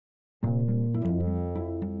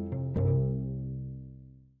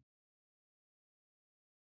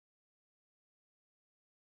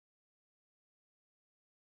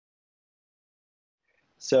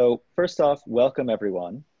So first off, welcome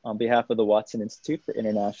everyone. On behalf of the Watson Institute for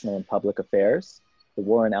International and Public Affairs, the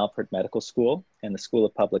Warren Alpert Medical School, and the School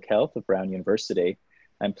of Public Health of Brown University,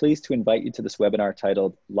 I'm pleased to invite you to this webinar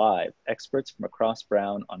titled Live, Experts from Across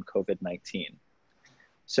Brown on COVID-19.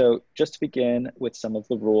 So just to begin with some of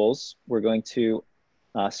the rules, we're going to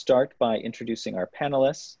start by introducing our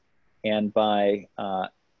panelists and by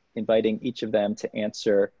inviting each of them to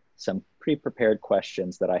answer some pre-prepared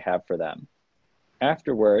questions that I have for them.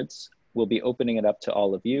 Afterwards, we'll be opening it up to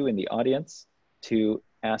all of you in the audience to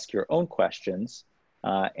ask your own questions,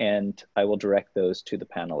 and I will direct those to the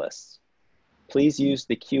panelists. Please use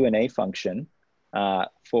the Q&A function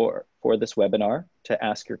for this webinar to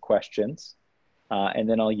ask your questions, and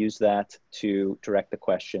then I'll use that to direct the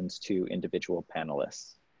questions to individual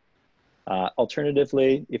panelists.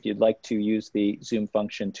 Alternatively, if you'd like to use the Zoom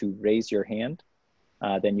function to raise your hand,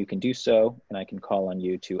 then you can do so, and I can call on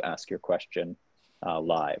you to ask your question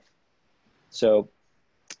live. So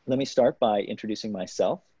let me start by introducing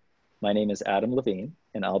myself. My name is Adam Levine,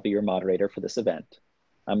 and I'll be your moderator for this event.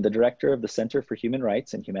 I'm the director of the Center for Human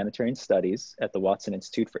Rights and Humanitarian Studies at the Watson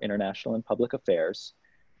Institute for International and Public Affairs,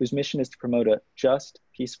 whose mission is to promote a just,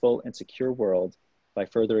 peaceful, and secure world by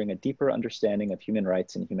furthering a deeper understanding of human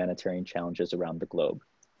rights and humanitarian challenges around the globe,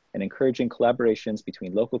 and encouraging collaborations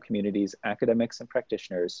between local communities, academics, and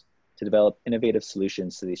practitioners to develop innovative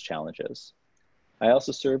solutions to these challenges. I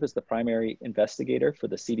also serve as the primary investigator for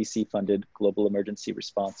the CDC-funded Global Emergency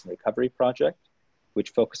Response and Recovery Project,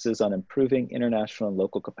 which focuses on improving international and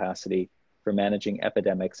local capacity for managing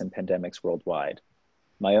epidemics and pandemics worldwide.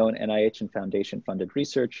 My own NIH and foundation-funded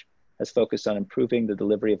research has focused on improving the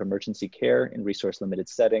delivery of emergency care in resource-limited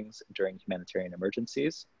settings during humanitarian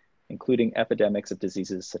emergencies, including epidemics of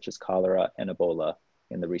diseases such as cholera and Ebola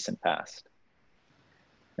in the recent past.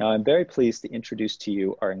 Now, I'm very pleased to introduce to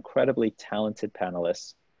you our incredibly talented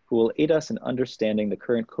panelists who will aid us in understanding the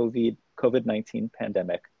current COVID-19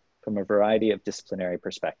 pandemic from a variety of disciplinary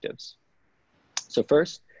perspectives. So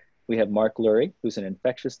first, we have Mark Lurie, who's an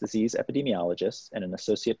infectious disease epidemiologist and an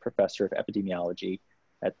associate professor of epidemiology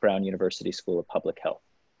at Brown University School of Public Health.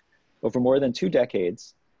 Over more than 2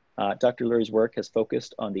 decades, Dr. Lurie's work has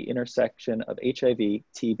focused on the intersection of HIV,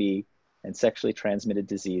 TB, and sexually transmitted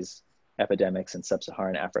disease epidemics in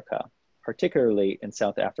sub-Saharan Africa, particularly in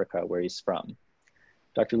South Africa, where he's from.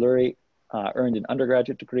 Dr. Lurie earned an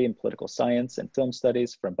undergraduate degree in political science and film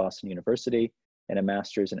studies from Boston University and a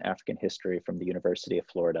master's in African history from the University of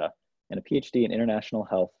Florida, and a PhD in international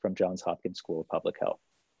health from Johns Hopkins School of Public Health.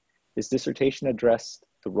 His dissertation addressed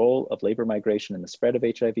the role of labor migration in the spread of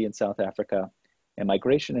HIV in South Africa, and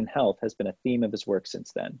migration in health has been a theme of his work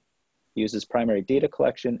since then. He uses primary data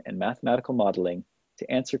collection and mathematical modeling to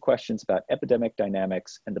answer questions about epidemic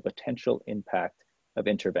dynamics and the potential impact of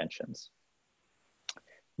interventions.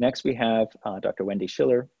 Next, we have Dr. Wendy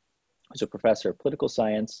Schiller, who's a professor of political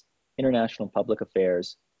science, international public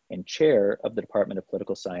affairs, and chair of the Department of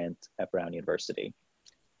Political Science at Brown University.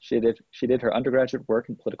 She did her undergraduate work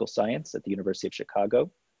in political science at the University of Chicago,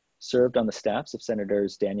 served on the staffs of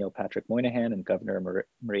Senators Daniel Patrick Moynihan and Governor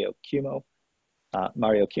Mario Cuomo,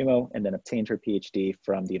 and then obtained her PhD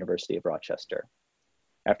from the University of Rochester.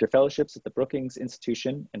 After fellowships at the Brookings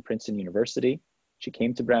Institution and Princeton University, she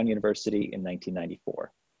came to Brown University in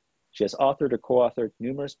 1994. She has authored or co-authored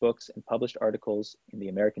numerous books and published articles in the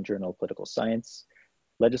American Journal of Political Science,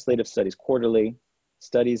 Legislative Studies Quarterly,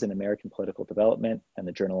 Studies in American Political Development, and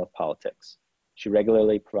the Journal of Politics. She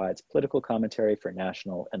regularly provides political commentary for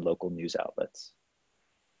national and local news outlets.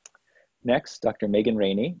 Next, Dr. Megan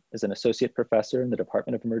Ranney is an associate professor in the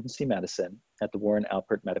Department of Emergency Medicine at the Warren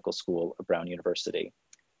Alpert Medical School of Brown University,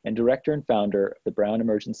 and director and founder of the Brown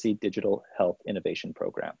Emergency Digital Health Innovation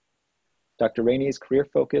Program. Dr. Ranney's career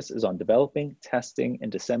focus is on developing, testing,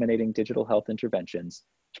 and disseminating digital health interventions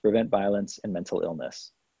to prevent violence and mental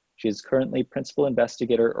illness. She is currently principal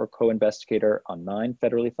investigator or co-investigator on 9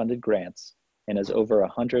 federally funded grants and has over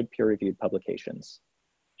 100 peer-reviewed publications.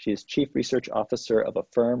 She is chief research officer of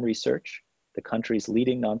Affirm Research, the country's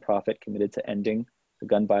leading nonprofit committed to ending the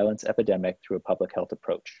gun violence epidemic through a public health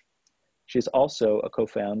approach. She is also a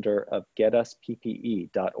co-founder of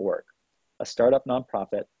GetUsPPE.org, a startup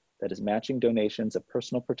nonprofit that is matching donations of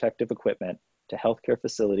personal protective equipment to healthcare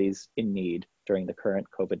facilities in need during the current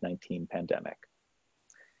COVID-19 pandemic.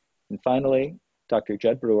 And finally, Dr.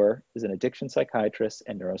 Jud Brewer is an addiction psychiatrist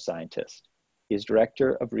and neuroscientist. He is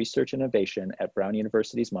Director of Research Innovation at Brown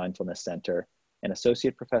University's Mindfulness Center and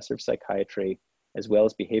Associate Professor of Psychiatry, as well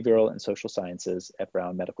as Behavioral and Social Sciences at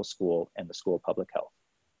Brown Medical School and the School of Public Health.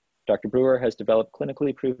 Dr. Brewer has developed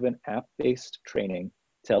clinically proven app-based training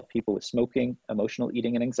to help people with smoking, emotional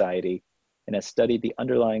eating, and anxiety, and has studied the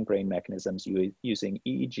underlying brain mechanisms using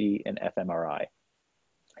EEG and fMRI.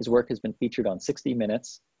 His work has been featured on 60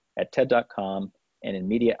 Minutes, at TED.com, and in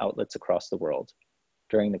media outlets across the world.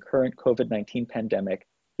 During the current COVID-19 pandemic,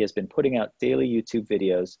 he has been putting out daily YouTube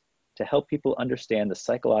videos to help people understand the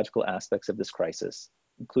psychological aspects of this crisis,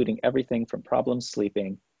 including everything from problems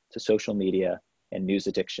sleeping to social media and news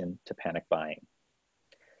addiction to panic buying.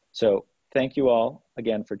 So thank you all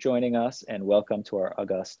again for joining us, and welcome to our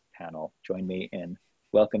august panel. Join me in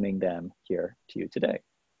welcoming them here to you today.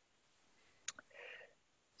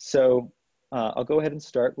 So I'll go ahead and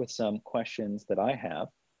start with some questions that I have.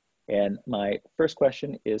 And my first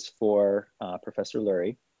question is for Professor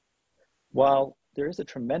Lurie. While there is a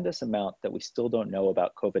tremendous amount that we still don't know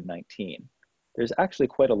about COVID-19, there's actually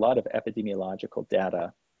quite a lot of epidemiological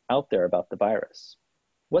data out there about the virus.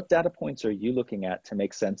 What data points are you looking at to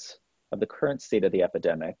make sense of the current state of the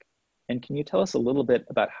epidemic? And can you tell us a little bit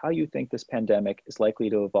about how you think this pandemic is likely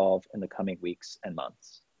to evolve in the coming weeks and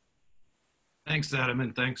months? Thanks, Adam,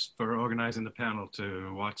 and thanks for organizing the panel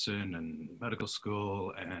to Watson and Medical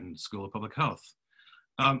School and School of Public Health.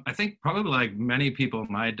 I think probably like many people,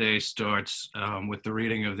 my day starts with the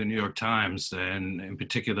reading of the New York Times, and in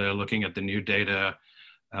particular, looking at the new data,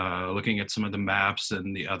 looking at some of the maps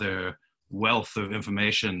and the other wealth of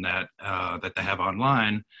information that, that they have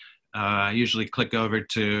online. I usually click over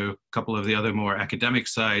to a couple of the other more academic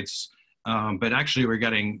sites, but actually we're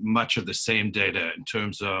getting much of the same data in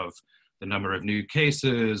terms of the number of new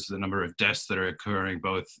cases, the number of deaths that are occurring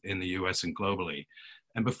both in the US and globally.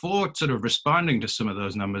 And before sort of responding to some of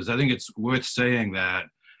those numbers, I think it's worth saying that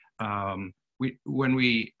when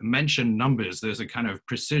we mention numbers, there's a kind of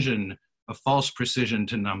precision, a false precision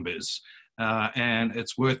to numbers. And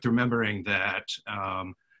it's worth remembering that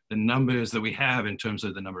the numbers that we have in terms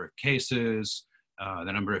of the number of cases,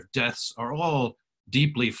 the number of deaths are all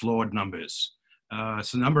deeply flawed numbers.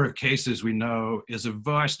 So the number of cases we know is a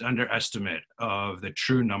vast underestimate of the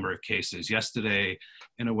true number of cases. Yesterday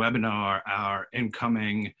in a webinar, our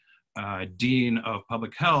incoming Dean of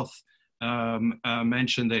Public Health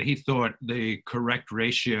mentioned that he thought the correct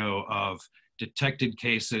ratio of detected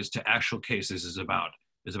cases to actual cases is about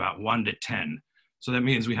 1 to 10. So that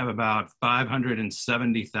means we have about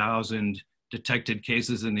 570,000 detected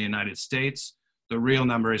cases in the United States. The real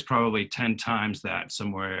number is probably 10 times that,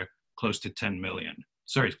 somewhere close to 10 million,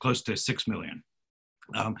 sorry, close to 6 million.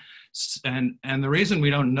 And the reason we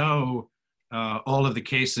don't know all of the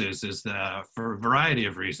cases is that for a variety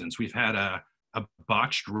of reasons. We've had a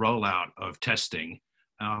botched rollout of testing.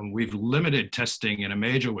 We've limited testing in a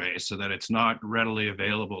major way so that it's not readily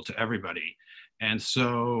available to everybody. And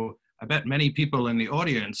so I bet many people in the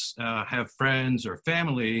audience have friends or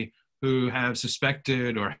family who have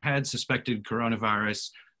suspected or had suspected coronavirus,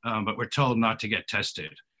 but were told not to get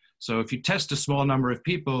tested. So if you test a small number of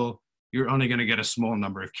people, you're only going to get a small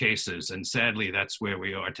number of cases. And sadly, that's where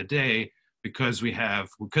we are today because we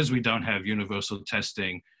don't have universal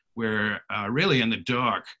testing. We're really in the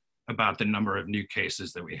dark about the number of new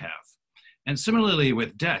cases that we have. And similarly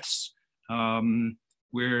with deaths,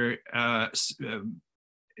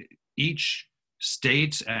 each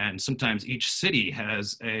state and sometimes each city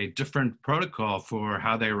has a different protocol for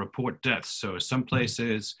how they report deaths. So some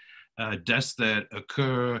places, deaths that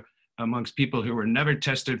occur amongst people who were never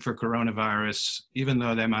tested for coronavirus, even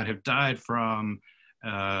though they might have died from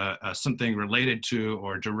something related to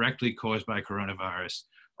or directly caused by coronavirus,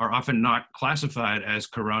 are often not classified as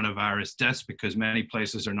coronavirus deaths because many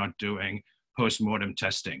places are not doing post-mortem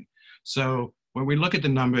testing. So when we look at the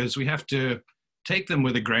numbers, we have to take them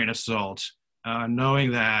with a grain of salt, knowing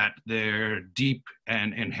that there are deep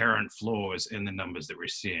and inherent flaws in the numbers that we're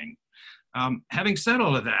seeing. Having said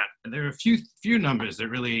all of that, there are a few numbers that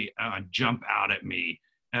really jump out at me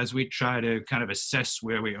as we try to kind of assess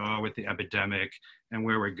where we are with the epidemic and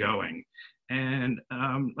where we're going. And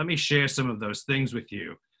let me share some of those things with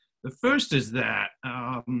you. The first is that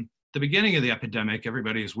the beginning of the epidemic,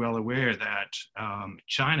 everybody is well aware that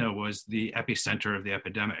China was the epicenter of the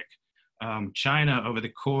epidemic. China, over the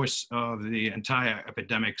course of the entire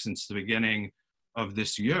epidemic since the beginning of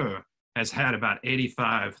this year, has had about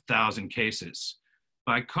 85,000 cases.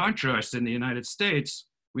 By contrast, in the United States,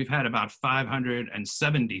 we've had about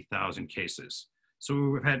 570,000 cases.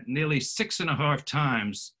 So we've had nearly 6.5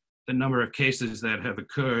 times the number of cases that have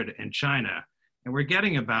occurred in China. And we're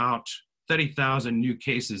getting about 30,000 new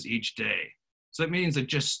cases each day. So that means that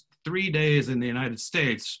just 3 days in the United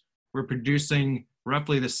States, we're producing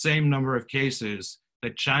roughly the same number of cases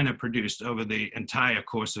that China produced over the entire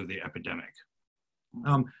course of the epidemic.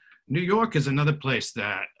 New York is another place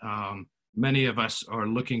that many of us are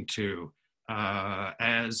looking to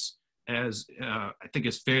as as I think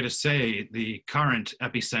it's fair to say, the current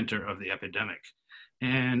epicenter of the epidemic.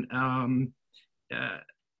 And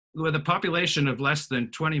with a population of less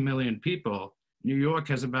than 20 million people, New York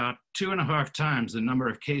has about 2.5 times the number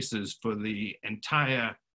of cases for the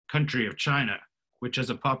entire country of China, which has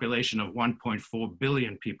a population of 1.4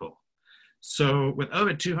 billion people. So with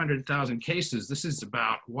over 200,000 cases, this is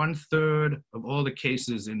about 1/3 of all the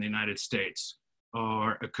cases in the United States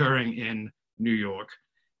are occurring in New York.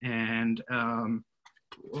 And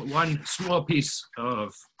one small piece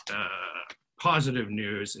of positive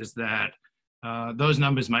news is that those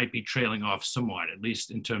numbers might be trailing off somewhat, at least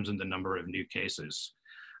in terms of the number of new cases.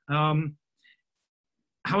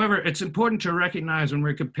 However, it's important to recognize when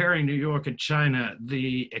we're comparing New York and China,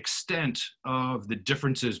 the extent of the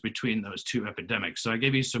differences between those two epidemics. So I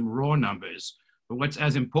gave you some raw numbers, but what's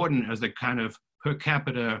as important is the kind of per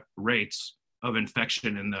capita rates of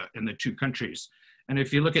infection in the two countries. And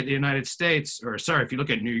if you look at the United States, or sorry, if you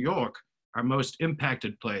look at New York, our most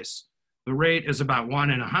impacted place, the rate is about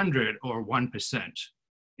 1 in 100 or 1%.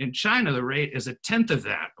 In China, the rate is 1/10 of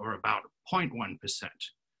that, or about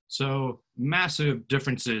 0.1%. So massive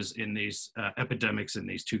differences in these epidemics in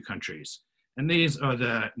these two countries. And these are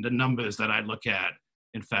the numbers that I look at,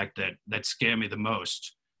 in fact, that scare me the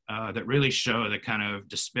most, that really show the kind of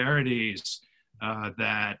disparities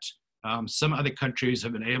that some other countries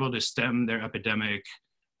have been able to stem their epidemic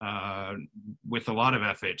with a lot of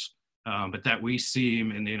effort, but that we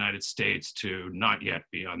seem in the United States to not yet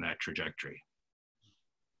be on that trajectory.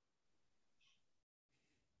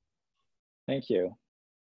 Thank you.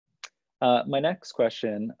 My next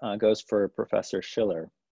question goes for Professor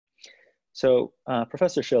Schiller. So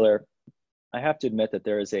Professor Schiller, I have to admit that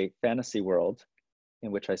there is a fantasy world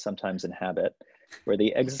in which I sometimes inhabit, where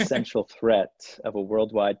the existential threat of a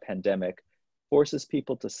worldwide pandemic forces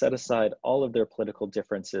people to set aside all of their political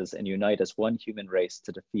differences and unite as one human race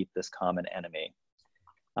to defeat this common enemy.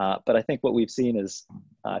 But I think what we've seen is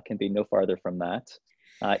can be no farther from that.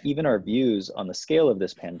 Even our views on the scale of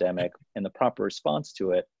this pandemic and the proper response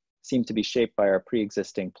to it seem to be shaped by our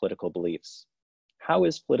pre-existing political beliefs. How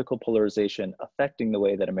is political polarization affecting the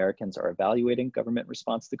way that Americans are evaluating government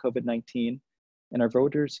response to COVID-19? And are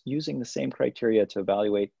voters using the same criteria to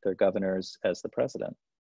evaluate their governors as the president?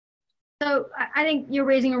 So I think you're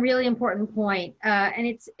raising a really important point, and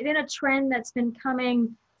it's been a trend that's been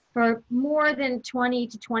coming for more than 20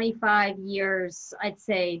 to 25 years, I'd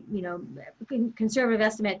say, conservative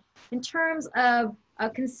estimate, in terms of a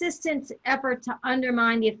consistent effort to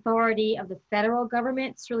undermine the authority of the federal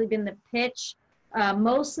government. It's really been the pitch,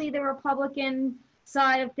 mostly the Republican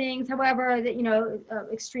side of things. However,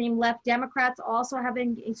 extreme left Democrats also have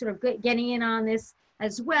been sort of getting in on this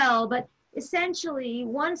as well. But essentially,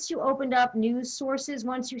 once you opened up news sources,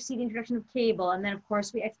 once you see the introduction of cable, and then of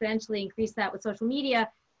course we exponentially increased that with social media,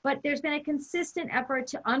 but there's been a consistent effort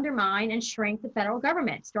to undermine and shrink the federal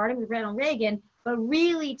government, starting with Ronald Reagan, but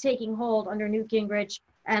really taking hold under Newt Gingrich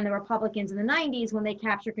and the Republicans in the 90s when they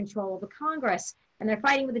captured control of the Congress. And they're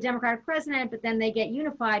fighting with the Democratic president, but then they get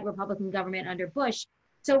unified Republican government under Bush.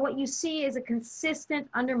 So what you see is a consistent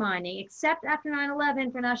undermining, except after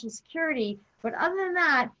 9/11 for national security. But other than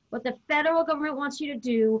that, what the federal government wants you to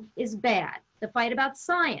do is bad. The fight about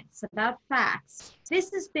science, about facts.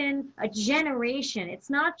 This has been a generation.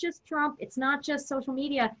 It's not just Trump. It's not just social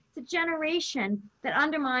media. It's a generation that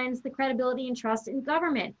undermines the credibility and trust in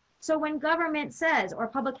government. So when government says, or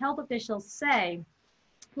public health officials say,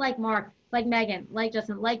 like Mark, like Megan, like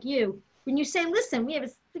Justin, like you, when you say, listen, we have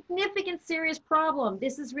a significant, serious problem,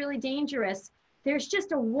 this is really dangerous, there's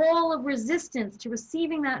just a wall of resistance to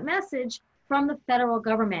receiving that message from the federal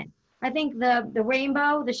government. I think the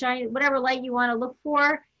rainbow, the shiny, whatever light you want to look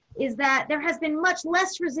for, is that there has been much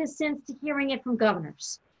less resistance to hearing it from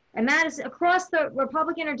governors. And that is across the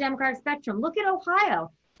Republican or Democratic spectrum. Look at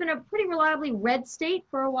Ohio. It's been a pretty reliably red state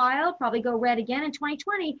for a while, probably go red again in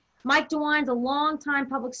 2020. Mike DeWine's a longtime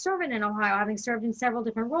public servant in Ohio, having served in several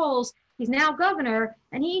different roles. He's now governor,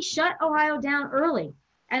 and he shut Ohio down early.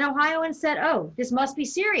 And Ohioans said, oh, this must be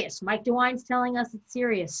serious. Mike DeWine's telling us it's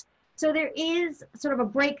serious. So there is sort of a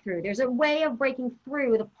breakthrough. There's a way of breaking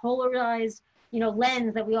through the polarized,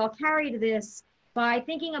 lens that we all carry to this by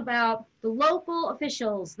thinking about the local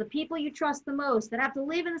officials, the people you trust the most, that have to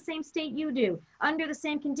live in the same state you do, under the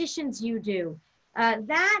same conditions you do.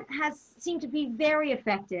 That has seemed to be very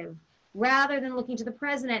effective, rather than looking to the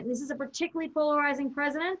president. This is a particularly polarizing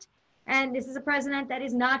president, and this is a president that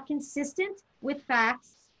is not consistent with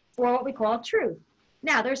facts or what we call truth.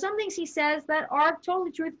 Now, there are some things he says that are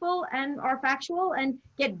totally truthful and are factual and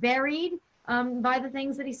get buried by the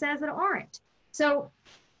things that he says that aren't. So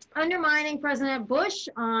undermining President Bush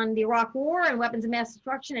on the Iraq War and weapons of mass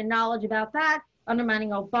destruction and knowledge about that, undermining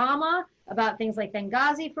Obama about things like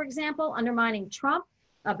Benghazi, for example, undermining Trump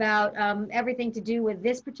about everything to do with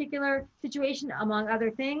this particular situation, among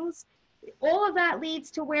other things. All of that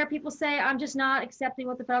leads to where people say, I'm just not accepting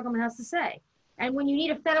what the federal government has to say. And when you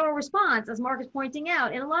need a federal response, as Mark is pointing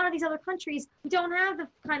out, in a lot of these other countries, we don't have the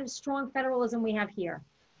kind of strong federalism we have here.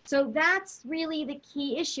 So that's really the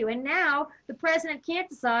key issue. And now the president can't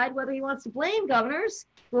decide whether he wants to blame governors,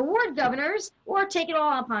 reward governors, or take it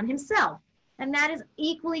all upon himself. And that is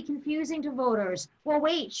equally confusing to voters. Well,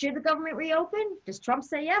 wait, should the government reopen? Does Trump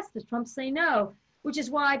say yes? Does Trump say no? Which is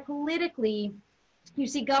why politically, you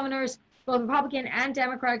see governors, both Republican and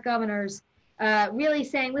Democratic governors, really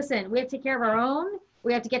saying, listen, we have to take care of our own.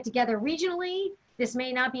 We have to get together regionally. This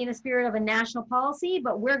may not be in the spirit of a national policy,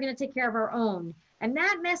 but we're going to take care of our own. And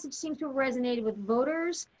that message seems to have resonated with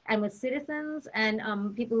voters and with citizens and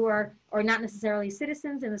people who are not necessarily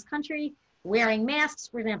citizens in this country, wearing masks,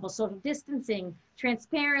 for example, social distancing,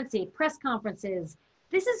 transparency, press conferences.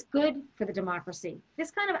 This is good for the democracy.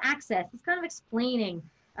 This kind of access, this kind of explaining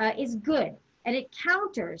is good. And it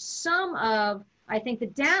counters some of, I think, the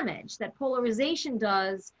damage that polarization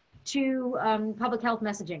does to public health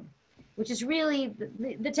messaging, which is really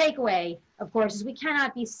the takeaway, of course, is we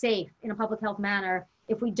cannot be safe in a public health manner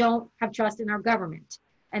if we don't have trust in our government.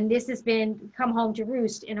 And this has been come home to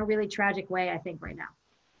roost in a really tragic way, I think, right now.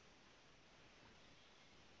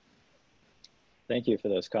 Thank you for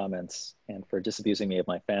those comments and for disabusing me of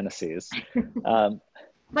my fantasies.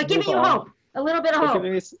 But giving you hope, a little bit of hope.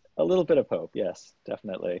 Giving me a little bit of hope, yes,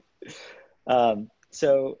 definitely.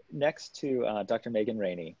 So next to Dr. Megan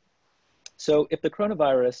Ranney. So if the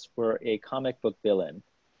coronavirus were a comic book villain,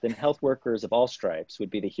 then health workers of all stripes would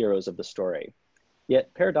be the heroes of the story.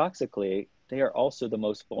 Yet paradoxically, they are also the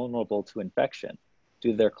most vulnerable to infection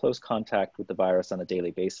due to their close contact with the virus on a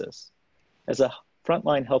daily basis. As a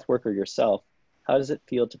frontline health worker yourself, how does it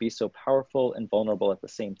feel to be so powerful and vulnerable at the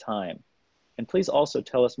same time? And please also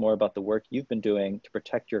tell us more about the work you've been doing to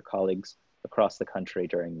protect your colleagues across the country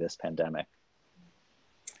during this pandemic.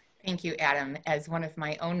 Thank you, Adam. As one of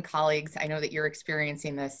my own colleagues, I know that you're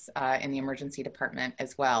experiencing this in the emergency department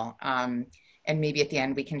as well. And maybe at the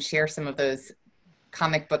end, we can share some of those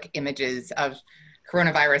comic book images of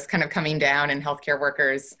coronavirus kind of coming down and healthcare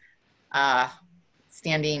workers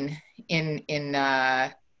standing in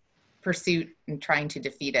pursuit and trying to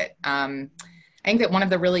defeat it. I think that one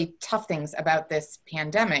of the really tough things about this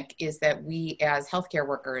pandemic is that we as healthcare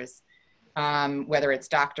workers, whether it's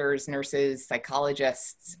doctors, nurses,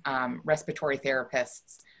 psychologists, respiratory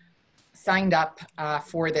therapists, signed up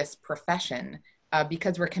for this profession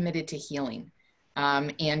because we're committed to healing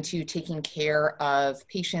and to taking care of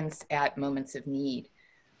patients at moments of need.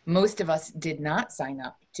 Most of us did not sign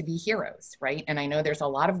up to be heroes, right? And I know there's a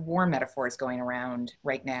lot of war metaphors going around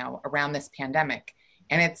right now around this pandemic.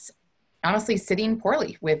 And it's honestly sitting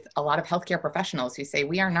poorly with a lot of healthcare professionals who say,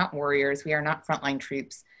 we are not warriors, we are not frontline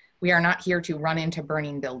troops, we are not here to run into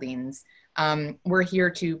burning buildings. We're here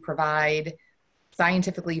to provide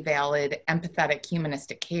scientifically valid, empathetic,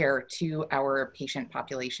 humanistic care to our patient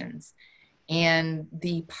populations. And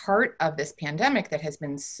the part of this pandemic that has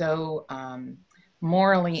been so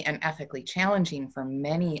morally and ethically challenging for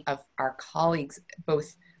many of our colleagues,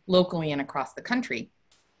 both locally and across the country,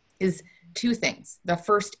 is two things. The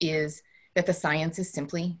first is that the science is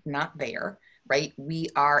simply not there, right? We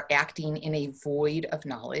are acting in a void of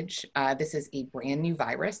knowledge. This is a brand new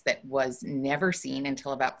virus that was never seen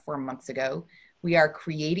until about 4 months ago. We are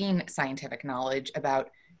creating scientific knowledge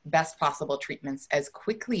about best possible treatments as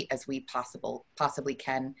quickly as we possibly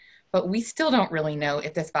can, but we still don't really know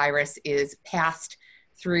if this virus is passed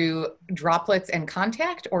through droplets and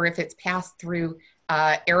contact or if it's passed through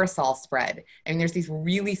aerosol spread. I mean, there's these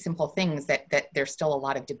really simple things that there's still a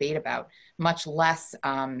lot of debate about, much less,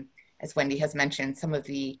 as Wendy has mentioned, some of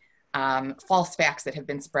the false facts that have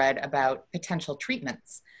been spread about potential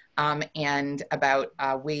treatments and about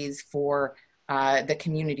ways for the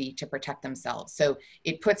community to protect themselves. So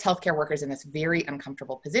it puts healthcare workers in this very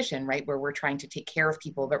uncomfortable position, right, where we're trying to take care of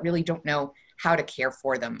people, but really don't know how to care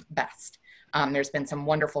for them best. There's been some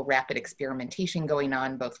wonderful rapid experimentation going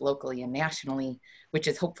on both locally and nationally, which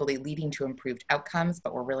is hopefully leading to improved outcomes,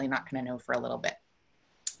 but we're really not going to know for a little bit.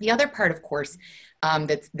 The other part, of course,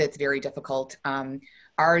 that's very difficult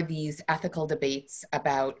are these ethical debates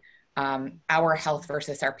about our health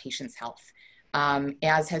versus our patients' health.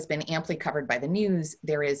 As has been amply covered by the news,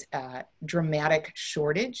 there is a dramatic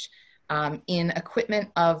shortage in equipment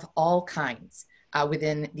of all kinds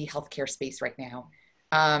within the healthcare space right now.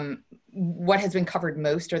 What has been covered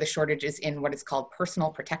most are the shortages in what is called personal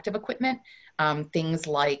protective equipment, things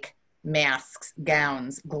like masks,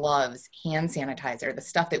 gowns, gloves, hand sanitizer, the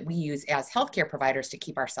stuff that we use as healthcare providers to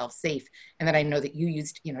keep ourselves safe, and that I know that you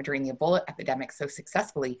used, during the Ebola epidemic so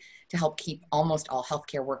successfully to help keep almost all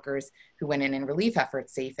healthcare workers who went in relief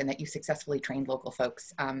efforts safe, and that you successfully trained local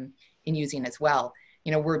folks in using as well.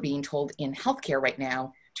 We're being told in healthcare right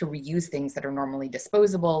now to reuse things that are normally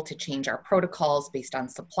disposable, to change our protocols based on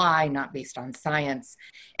supply, not based on science.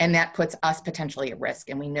 And that puts us potentially at risk.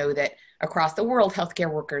 And we know that across the world, healthcare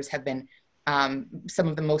workers have been some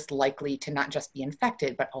of the most likely to not just be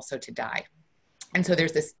infected, but also to die. And so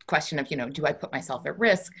there's this question of, do I put myself at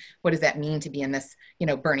risk? What does that mean to be in this,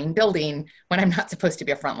 burning building when I'm not supposed to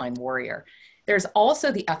be a frontline warrior? There's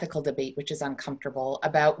also the ethical debate, which is uncomfortable,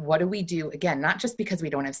 about what do we do, again, not just because we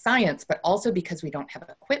don't have science, but also because we don't have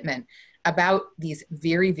equipment, about these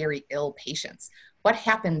very, very ill patients. What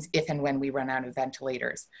happens if and when we run out of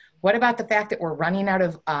ventilators? What about the fact that we're running out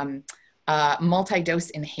of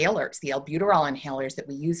multi-dose inhalers? The albuterol inhalers that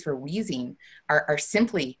we use for wheezing are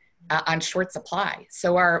simply on short supply.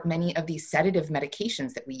 So are many of these sedative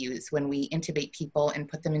medications that we use when we intubate people and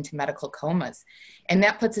put them into medical comas. And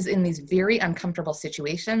that puts us in these very uncomfortable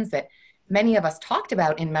situations that many of us talked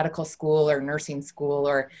about in medical school or nursing school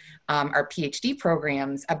or our PhD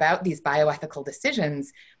programs about these bioethical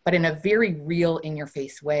decisions, but in a very real,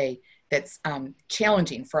 in-your-face way that's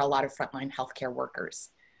challenging for a lot of frontline healthcare workers.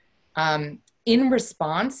 In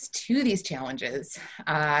response to these challenges,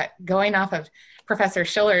 going off of Professor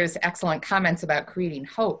Schiller's excellent comments about creating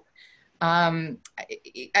hope,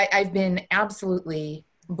 I've been absolutely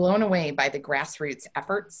blown away by the grassroots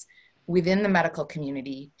efforts within the medical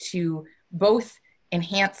community to both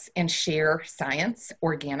enhance and share science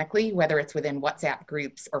organically, whether it's within WhatsApp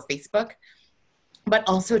groups or Facebook, but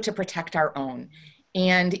also to protect our own.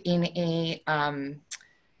 And in a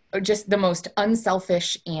just the most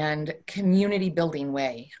unselfish and community building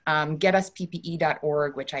way.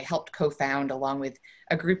 GetUsPPE.org, which I helped co-found along with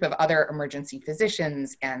a group of other emergency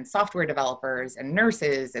physicians and software developers and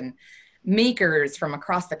nurses and makers from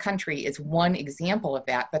across the country, is one example of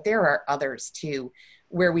that, but there are others too,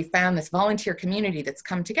 where we found this volunteer community that's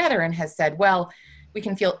come together and has said, well, we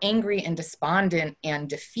can feel angry and despondent and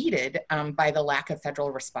defeated by the lack of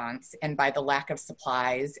federal response and by the lack of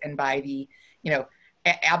supplies and by the,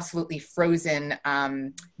 absolutely frozen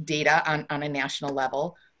data on a national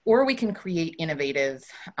level, or we can create innovative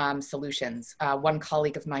solutions. One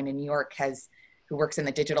colleague of mine in New York who works in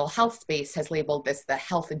the digital health space has labeled this the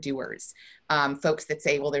health doers, folks that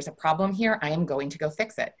say, well, there's a problem here, I am going to go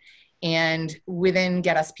fix it. And within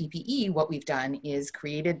Get Us PPE, what we've done is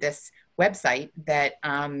created this website that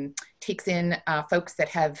takes in folks that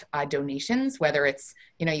have donations, whether it's,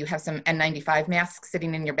 you have some N95 masks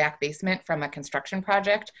sitting in your back basement from a construction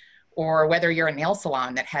project, or whether you're a nail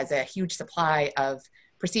salon that has a huge supply of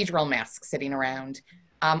procedural masks sitting around,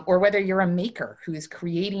 or whether you're a maker who's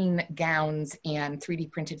creating gowns and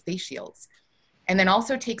 3D printed face shields. And then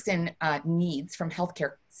also takes in needs from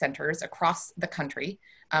healthcare centers across the country.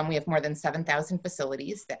 We have more than 7,000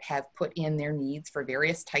 facilities that have put in their needs for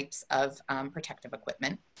various types of protective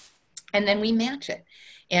equipment. And then we match it.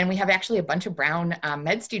 And we have actually a bunch of Brown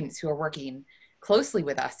med students who are working closely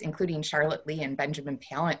with us, including Charlotte Lee and Benjamin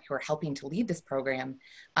Pallant, who are helping to lead this program,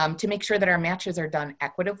 to make sure that our matches are done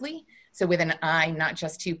equitably. So with an eye, not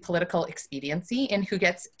just to political expediency in who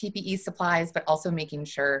gets PPE supplies, but also making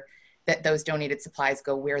sure that those donated supplies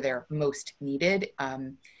go where they're most needed,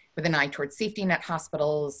 with an eye towards safety net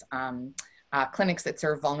hospitals, clinics that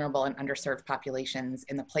serve vulnerable and underserved populations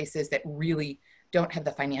in the places that really don't have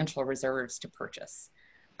the financial reserves to purchase.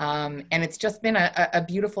 And it's just been a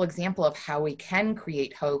beautiful example of how we can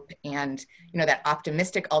create hope and that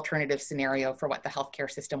optimistic alternative scenario for what the healthcare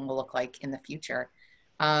system will look like in the future.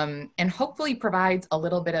 And hopefully provides a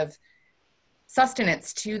little bit of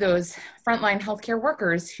sustenance to those frontline healthcare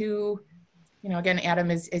workers who, again, Adam,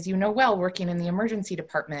 as you know well, working in the emergency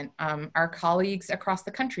department, our colleagues across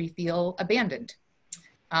the country feel abandoned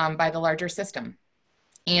by the larger system.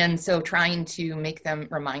 And so trying to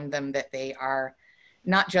remind them that they are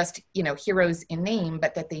not just, heroes in name,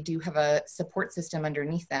 but that they do have a support system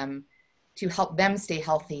underneath them to help them stay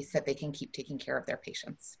healthy so that they can keep taking care of their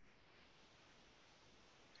patients.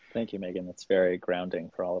 Thank you, Megan. That's very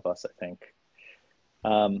grounding for all of us, I think.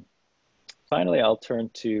 Finally, I'll turn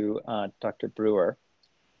to Dr. Brewer.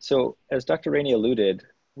 So as Dr. Ranney alluded,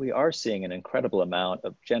 we are seeing an incredible amount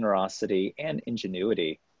of generosity and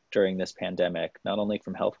ingenuity during this pandemic, not only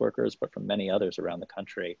from health workers, but from many others around the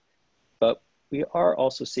country. But we are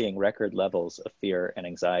also seeing record levels of fear and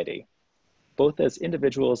anxiety. both as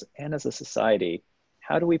individuals and as a society,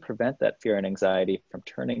 how do we prevent that fear and anxiety from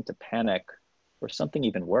turning to panic or something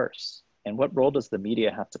even worse? And what role does the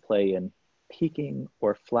media have to play in peaking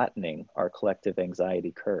or flattening our collective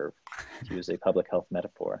anxiety curve, to use a public health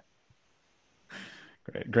metaphor?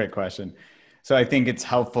 Great question. So I think it's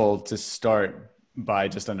helpful to start by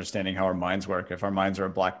just understanding how our minds work. If our minds are a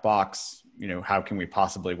black box, how can we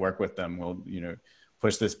possibly work with them? We'll,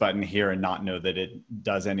 push this button here and not know that it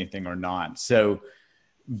does anything or not. So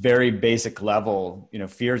very basic level,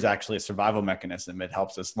 fear is actually a survival mechanism. It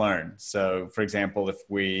helps us learn. So for example, if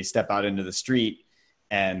we step out into the street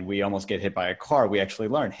and we almost get hit by a car, we actually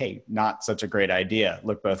learn, hey, not such a great idea.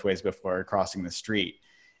 Look both ways before crossing the street.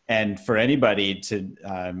 And for anybody to,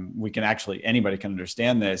 anybody can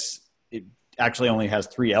understand this. It actually only has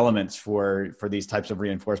 3 elements for these types of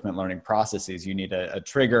reinforcement learning processes. You need a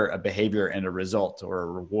trigger, a behavior, and a result or a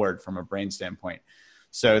reward from a brain standpoint.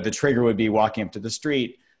 So the trigger would be walking up to the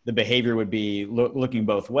street. The behavior would be looking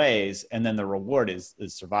both ways. And then the reward is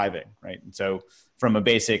surviving, right? And so from a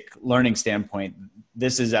basic learning standpoint,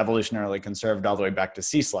 this is evolutionarily conserved all the way back to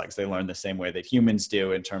sea slugs. They learn the same way that humans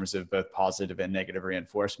do in terms of both positive and negative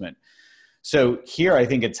reinforcement. So here, I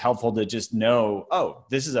think it's helpful to just know, oh,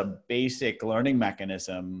 this is a basic learning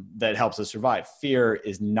mechanism that helps us survive. Fear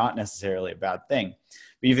is not necessarily a bad thing.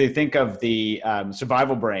 But if you think of the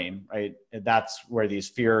survival brain, right, that's where these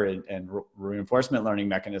fear and reinforcement learning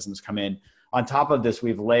mechanisms come in. On top of this,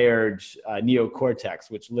 we've layered neocortex,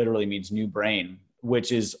 which literally means new brain,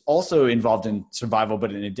 which is also involved in survival,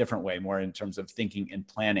 but in a different way, more in terms of thinking and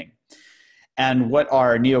planning. And what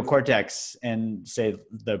our neocortex and say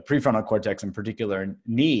the prefrontal cortex in particular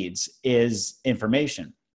needs is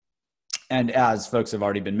information. And as folks have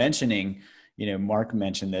already been mentioning, Mark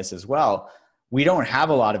mentioned this as well, we don't have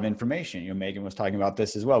a lot of information. Megan was talking about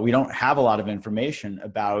this as well. We don't have a lot of information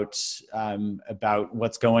about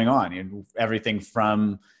what's going on. Everything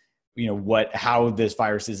from how this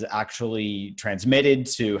virus is actually transmitted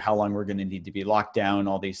to how long we're going to need to be locked down,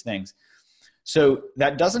 all these things. So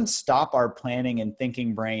that doesn't stop our planning and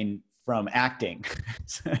thinking brain from acting.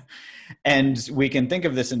 And we can think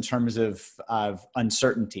of this in terms of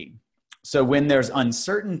uncertainty. So when there's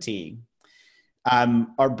uncertainty,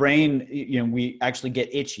 our brain, we actually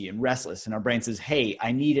get itchy and restless, and our brain says, hey,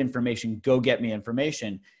 I need information, go get me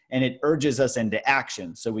information. And it urges us into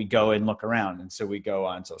action. So we go and look around. And so we go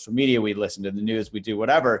on social media, we listen to the news, we do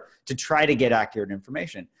whatever to try to get accurate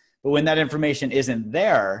information. But when that information isn't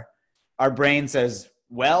there, our brain says,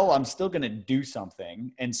 well, I'm still going to do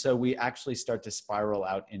something. And so we actually start to spiral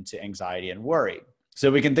out into anxiety and worry.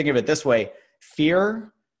 So we can think of it this way: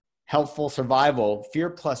 fear, helpful survival, fear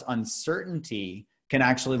plus uncertainty can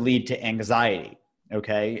actually lead to anxiety.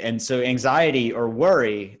 Okay. And so anxiety or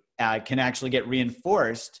worry can actually get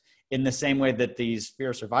reinforced in the same way that these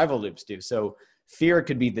fear survival loops do. So fear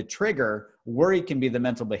could be the trigger, worry can be the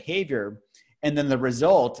mental behavior. And then the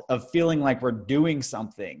result of feeling like we're doing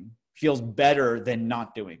something feels better than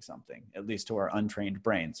not doing something, at least to our untrained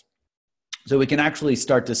brains. So we can actually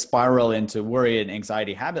start to spiral into worry and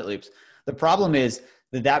anxiety habit loops. The problem is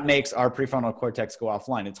that makes our prefrontal cortex go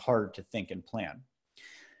offline. It's harder to think and plan.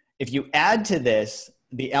 If you add to this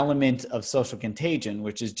the element of social contagion,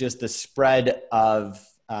 which is just the spread of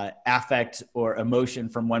affect or emotion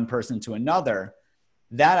from one person to another,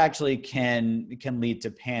 that actually can lead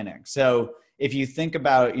to panic. So if you think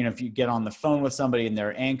about, if you get on the phone with somebody and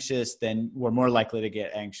they're anxious, then we're more likely to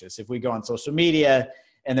get anxious. If we go on social media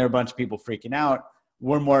and there are a bunch of people freaking out,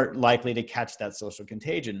 we're more likely to catch that social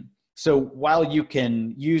contagion. So while you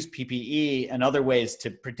can use PPE and other ways to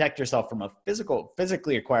protect yourself from a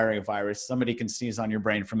physically acquiring a virus, somebody can sneeze on your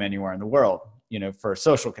brain from anywhere in the world, for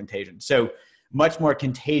social contagion. So much more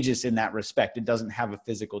contagious in that respect. It doesn't have a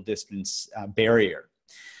physical distance barrier.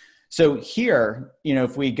 So here,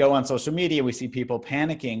 if we go on social media, we see people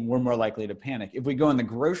panicking, we're more likely to panic. If we go in the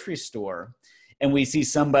grocery store and we see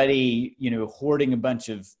somebody, hoarding a bunch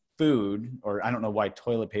of food, or I don't know why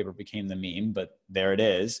toilet paper became the meme, but there it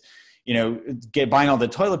is, buying all the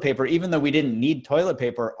toilet paper, even though we didn't need toilet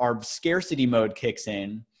paper, our scarcity mode kicks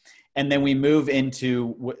in. And then we move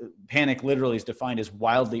into panic, literally is defined as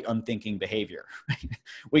wildly unthinking behavior.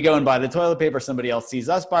 We go and buy the toilet paper, somebody else sees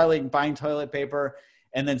us buying toilet paper,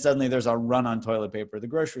 and then suddenly there's a run on toilet paper at the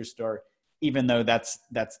grocery store, even though that's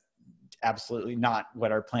absolutely not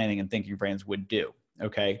what our planning and thinking brains would do,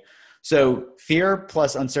 okay? So fear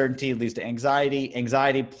plus uncertainty leads to anxiety.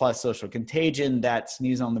 Anxiety plus social contagion, that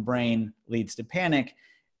sneeze on the brain, leads to panic.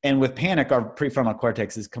 And with panic, our prefrontal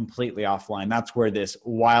cortex is completely offline. That's where this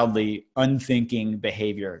wildly unthinking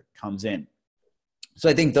behavior comes in. So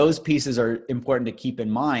I think those pieces are important to keep in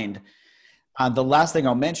mind. The last thing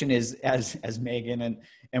I'll mention is, as Megan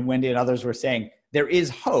and Wendy and others were saying, there is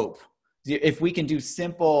hope. If we can do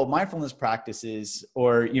simple mindfulness practices,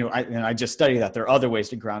 or, I just study that there are other ways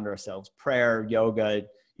to ground ourselves, prayer, yoga,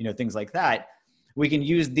 things like that. We can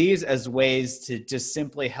use these as ways to just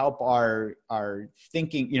simply help our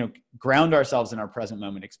thinking, ground ourselves in our present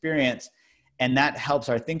moment experience. And that helps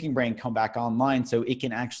our thinking brain come back online so it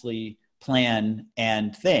can actually plan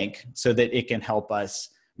and think, so that it can help us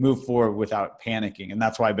move forward without panicking. And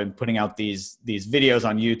that's why I've been putting out these videos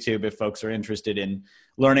on YouTube. If folks are interested in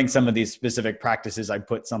learning some of these specific practices, I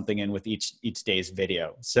put something in with each day's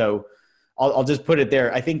video. So I'll just put it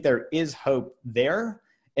there. I think there is hope there.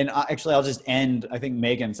 And actually, I'll just end. I think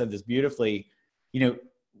Megan said this beautifully.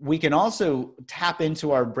 We can also tap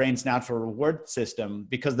into our brain's natural reward system,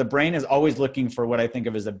 because the brain is always looking for what I think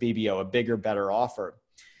of as a BBO, a bigger, better offer.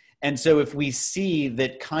 And so if we see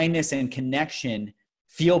that kindness and connection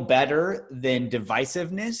feel better than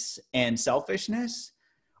divisiveness and selfishness,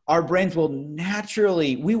 our brains will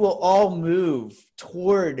naturally, we will all move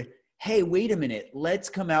toward, hey, wait a minute, let's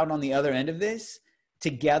come out on the other end of this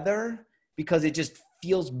together, because it just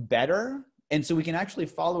feels better. And so we can actually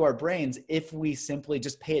follow our brains if we simply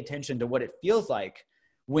just pay attention to what it feels like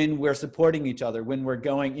when we're supporting each other, when we're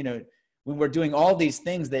going, when we're doing all these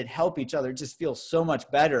things that help each other. It just feels so much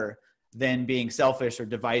better than being selfish or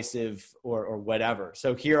divisive or whatever.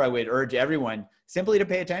 So here I would urge everyone simply to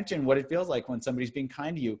pay attention what it feels like when somebody's being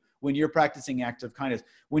kind to you, when you're practicing acts of kindness,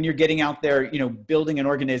 when you're getting out there, building an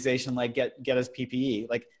organization like Get Us PPE.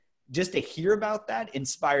 Like, just to hear about that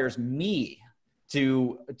inspires me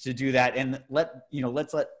to do that, and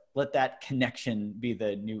let's let that connection be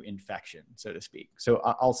the new infection, so to speak. So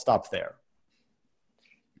I'll stop there.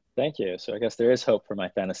 Thank you. So I guess there is hope for my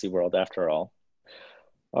fantasy world after all.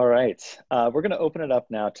 All right, we're going to open it up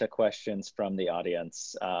now to questions from the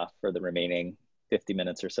audience for the remaining 50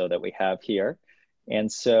 minutes or so that we have here.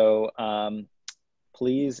 And so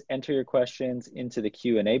please enter your questions into the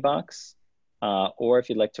Q&A box, or if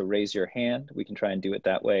you'd like to raise your hand, we can try and do it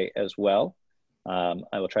that way as well.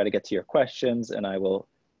 I will try to get to your questions, and I will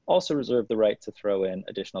also reserve the right to throw in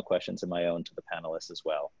additional questions of my own to the panelists as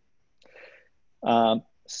well.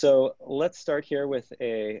 So let's start here with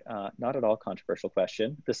a not at all controversial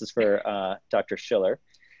question. This is for Dr. Schiller.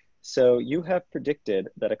 So you have predicted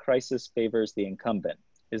that a crisis favors the incumbent.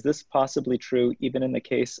 Is this possibly true even in the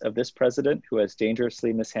case of this president, who has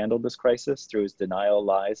dangerously mishandled this crisis through his denial,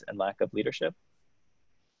 lies, and lack of leadership?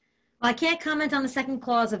 Well, I can't comment on the second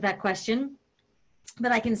clause of that question,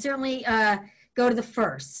 but I can certainly go to the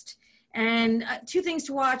first. And two things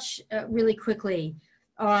to watch really quickly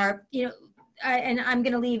are, and I'm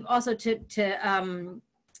going to leave also to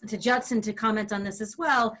Judson to comment on this as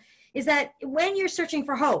well, is that when you're searching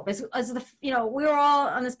for hope, we're all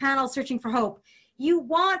on this panel searching for hope, you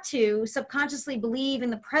want to subconsciously believe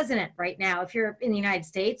in the president right now if you're in the United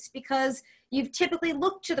States, because you've typically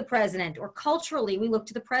looked to the president, or culturally we look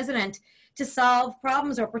to the president to solve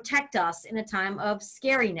problems or protect us in a time of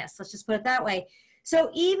scariness. Let's just put it that way.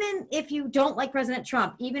 So even if you don't like President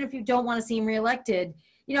Trump, even if you don't want to see him reelected,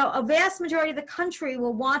 a vast majority of the country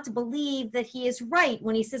will want to believe that he is right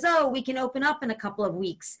when he says, oh, we can open up in a couple of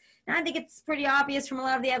weeks. And I think it's pretty obvious from a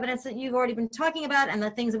lot of the evidence that you've already been talking about and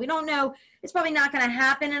the things that we don't know, it's probably not going to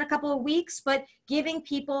happen in a couple of weeks, but giving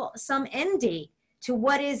people some end date to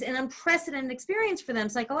what is an unprecedented experience for them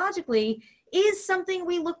psychologically is something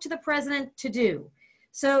we look to the president to do.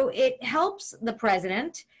 So it helps the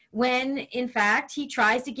president when, in fact, he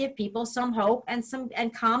tries to give people some hope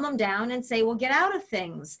and calm them down and say, well, get out of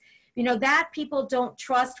things. That people don't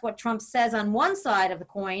trust what Trump says on one side of the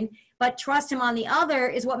coin, but trust him on the other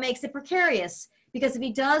is what makes it precarious. Because if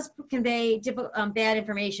he does convey bad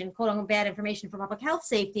information, quote unquote bad information for public health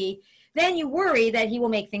safety, then you worry that he will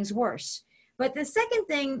make things worse. But the second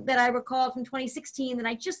thing that I recall from 2016 that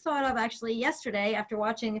I just thought of actually yesterday after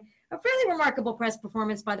watching a fairly remarkable press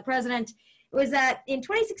performance by the president was that in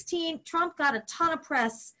 2016, Trump got a ton of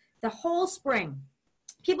press the whole spring.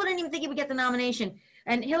 People didn't even think he would get the nomination.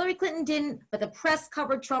 And Hillary Clinton didn't, but the press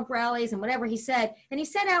covered Trump rallies and whatever he said. And he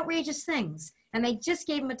said outrageous things. And they just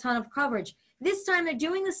gave him a ton of coverage. This time they're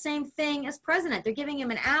doing the same thing as president. They're giving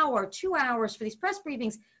him an hour, 2 hours for these press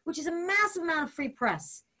briefings, which is a massive amount of free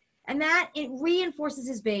press. And that it reinforces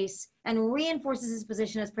his base and reinforces his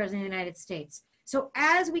position as president of the United States. So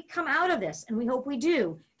as we come out of this, and we hope we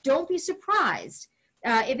do, don't be surprised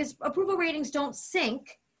if his approval ratings don't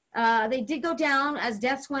sink. They did go down as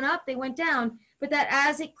deaths went up, they went down, but that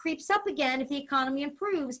as it creeps up again, if the economy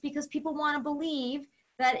improves, because people want to believe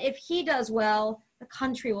that if he does well, the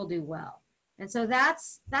country will do well. And so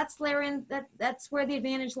that's where the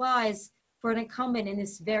advantage lies for an incumbent in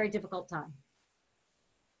this very difficult time.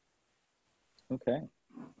 Okay.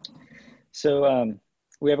 So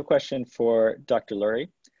we have a question for Dr. Lurie.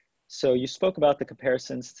 So you spoke about the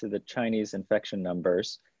comparisons to the Chinese infection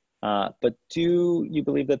numbers, but do you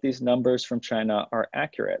believe that these numbers from China are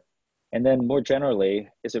accurate? And then more generally,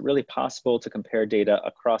 is it really possible to compare data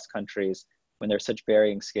across countries when there's such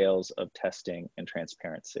varying scales of testing and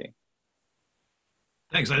transparency?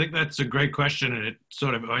 Thanks. I think that's a great question, and it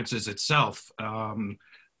sort of answers itself.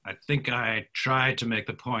 I think I tried to make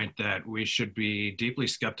the point that we should be deeply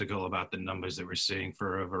skeptical about the numbers that we're seeing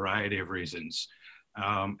for a variety of reasons,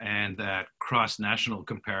 and that cross-national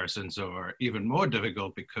comparisons are even more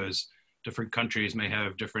difficult because different countries may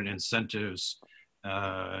have different incentives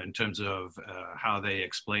in terms of how they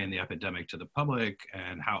explain the epidemic to the public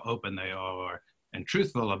and how open they are and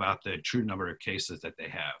truthful about the true number of cases that they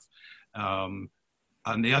have.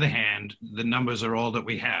 On the other hand, the numbers are all that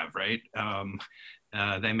we have, right?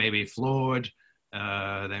 They may be flawed,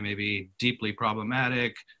 they may be deeply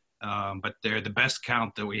problematic, but they're the best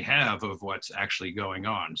count that we have of what's actually going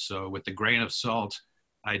on. So with a grain of salt,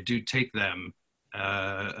 I do take them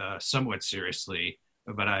somewhat seriously,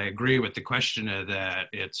 but I agree with the questioner that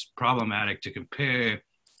it's problematic to compare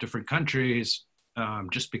different countries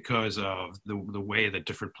just because of the way that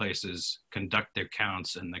different places conduct their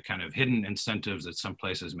counts and the kind of hidden incentives that some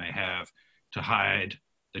places may have to hide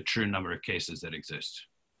the true number of cases that exist.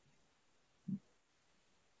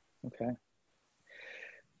 Okay.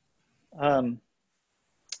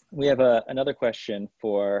 We have another question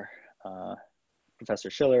for Professor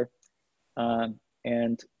Schiller,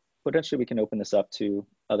 and potentially we can open this up to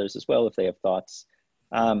others as well if they have thoughts.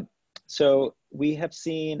 So we have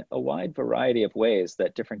seen a wide variety of ways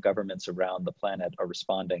that different governments around the planet are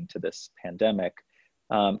responding to this pandemic.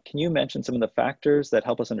 Can you mention some of the factors that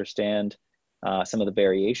help us understand some of the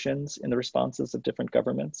variations in the responses of different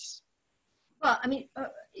governments? Well, I mean,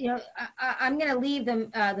 I'm going to leave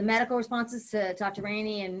the medical responses to Dr.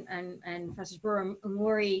 Ranney and Professors Brewer and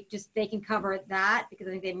Lurie. Just they can cover that because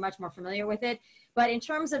I think they're much more familiar with it. But in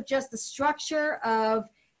terms of just the structure of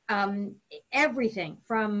everything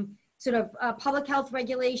from sort of public health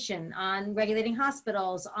regulation on regulating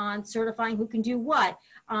hospitals, on certifying who can do what,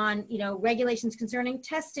 on regulations concerning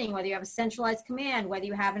testing, whether you have a centralized command, whether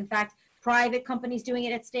you have in fact private companies doing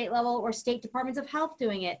it at state level or state departments of health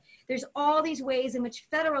doing it. There's all these ways in which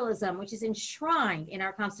federalism, which is enshrined in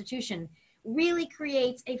our Constitution, really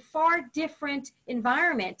creates a far different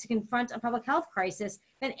environment to confront a public health crisis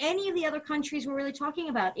than any of the other countries we're really talking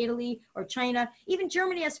about, Italy or China. Even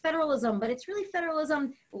Germany has federalism, but it's really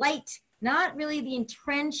federalism light, not really the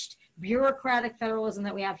entrenched bureaucratic federalism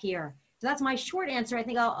that we have here. So that's my short answer. I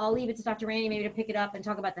think I'll leave it to Dr. Ranney maybe to pick it up and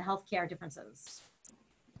talk about the healthcare differences.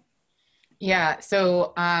 Yeah,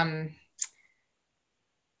 so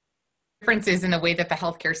differences in the way that the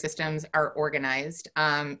healthcare systems are organized.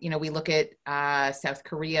 We look at South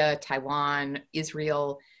Korea, Taiwan,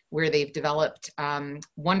 Israel, where they've developed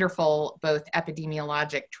wonderful both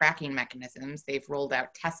epidemiologic tracking mechanisms. They've rolled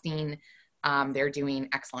out testing. They're doing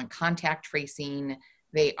excellent contact tracing.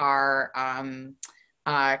 They are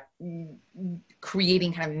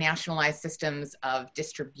creating kind of nationalized systems of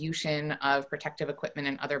distribution of protective equipment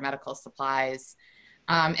and other medical supplies.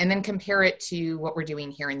 And then compare it to what we're doing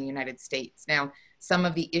here in the United States. Now, some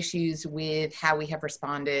of the issues with how we have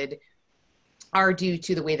responded are due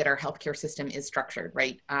to the way that our healthcare system is structured,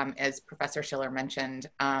 right? As Professor Schiller mentioned,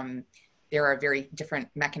 there are very different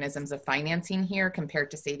mechanisms of financing here compared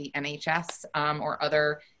to, say, the NHS or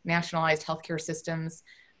other nationalized healthcare systems.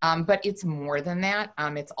 But it's more than that.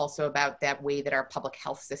 It's also about that way that our public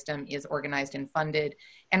health system is organized and funded.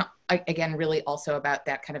 And again, really also about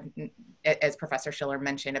that kind of, as Professor Schiller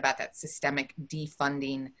mentioned, about that systemic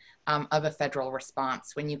defunding of a federal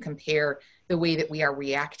response. When you compare the way that we are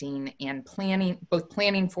reacting and planning, both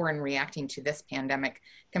planning for and reacting to this pandemic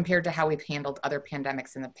compared to how we've handled other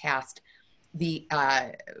pandemics in the past, the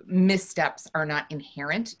missteps are not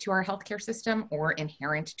inherent to our healthcare system or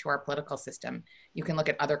inherent to our political system. You can look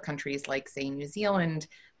at other countries like, say, New Zealand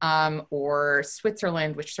or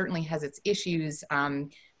Switzerland, which certainly has its issues,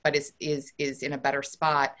 but is in a better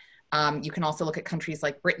spot. You can also look at countries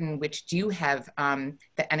like Britain, which do have the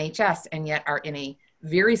NHS and yet are in a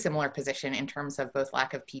very similar position in terms of both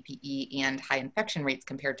lack of PPE and high infection rates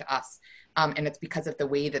compared to us. And it's because of the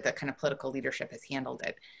way that the kind of political leadership has handled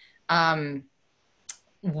it.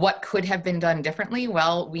 What could have been done differently?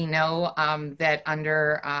 Well, we know that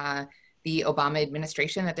under the Obama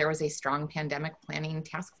administration that there was a strong pandemic planning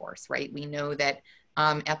task force, right? We know that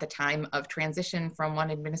at the time of transition from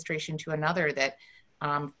one administration to another that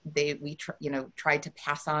We tried to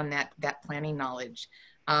pass on that planning knowledge.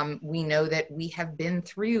 We know that we have been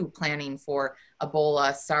through planning for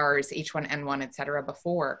Ebola, SARS, H1N1, et cetera,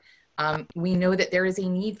 before. We know that there is a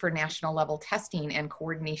need for national level testing and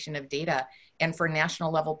coordination of data, and for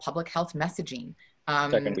national level public health messaging.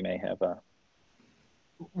 Second, we may have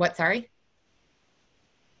What, sorry?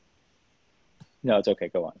 No, it's okay,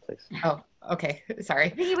 go on, please. Oh, okay, sorry. I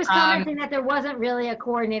think he was commenting that there wasn't really a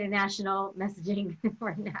coordinated national messaging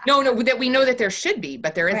right now. No, that we know that there should be,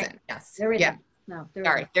 but there isn't. Right. Yes. There isn't. Yeah. No, there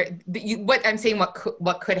Sorry. What I'm saying,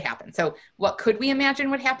 what could happen? So what could we imagine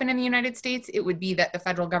would happen in the United States? It would be that the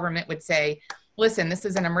federal government would say, listen, this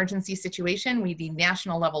is an emergency situation. We need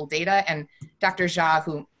national level data. And Dr. Jha,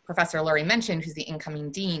 who Professor Lurie mentioned, who's the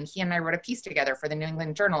incoming dean, he and I wrote a piece together for the New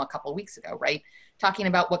England Journal a couple of weeks ago, right? Talking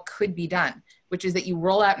about what could be done, which is that you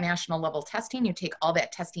roll out national level testing, you take all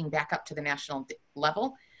that testing back up to the national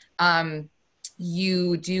level.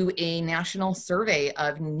 You do a national survey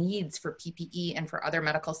of needs for PPE and for other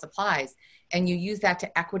medical supplies, and you use that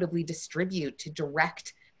to equitably distribute, to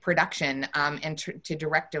direct production and to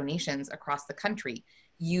direct donations across the country.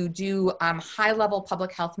 You do high-level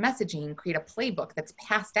public health messaging, create a playbook that's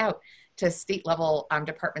passed out to state-level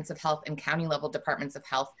departments of health and county-level departments of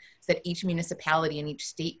health, so that each municipality in each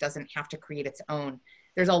state doesn't have to create its own.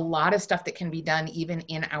 There's a lot of stuff that can be done even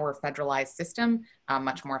in our federalized system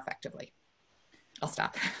much more effectively. I'll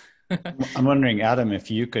stop. I'm wondering, Adam,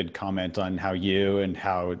 if you could comment on how you and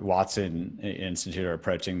how Watson Institute are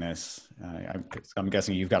approaching this. I'm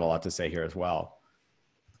guessing you've got a lot to say here as well.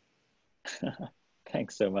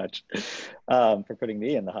 Thanks so much for putting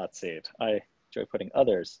me in the hot seat. I enjoy putting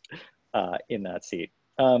others in that seat.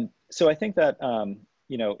 So I think that,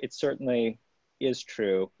 it certainly is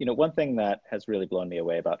true. One thing that has really blown me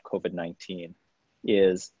away about COVID-19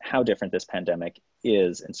 is how different this pandemic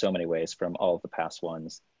is in so many ways from all of the past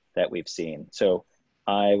ones that we've seen. So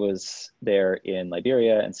I was there in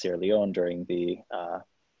Liberia and Sierra Leone during the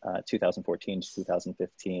 2014 to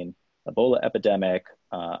 2015 Ebola epidemic.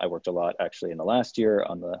 I worked a lot actually in the last year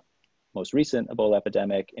on the most recent Ebola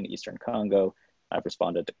epidemic in Eastern Congo. I've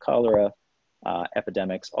responded to cholera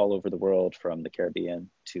epidemics all over the world, from the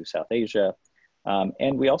Caribbean to South Asia.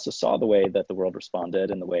 And we also saw the way that the world responded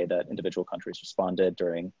and the way that individual countries responded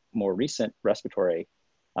during more recent respiratory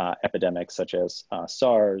epidemics such as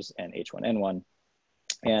SARS and H1N1.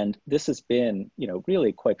 And this has been,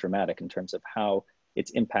 really quite dramatic in terms of how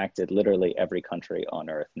it's impacted literally every country on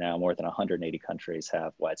Earth. Now more than 180 countries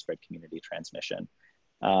have widespread community transmission.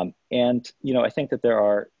 And, I think that there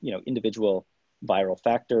are, individual viral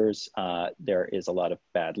factors. There is a lot of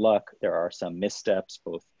bad luck. There are some missteps,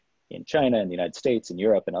 both in China and the United States and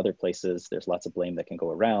Europe and other places. There's lots of blame that can go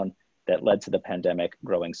around that led to the pandemic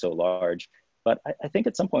growing so large. But I think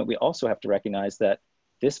at some point we also have to recognize that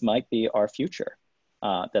this might be our future,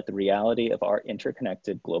 that the reality of our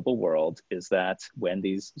interconnected global world is that when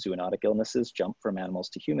these zoonotic illnesses jump from animals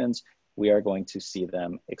to humans, we are going to see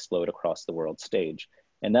them explode across the world stage.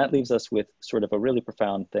 And that leaves us with sort of a really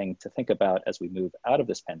profound thing to think about as we move out of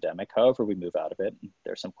this pandemic, however we move out of it.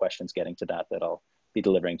 There's some questions getting to that I'll be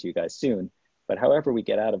delivering to you guys soon. But however we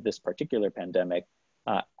get out of this particular pandemic,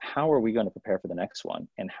 how are we going to prepare for the next one?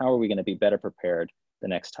 And how are we going to be better prepared the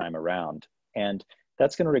next time around? And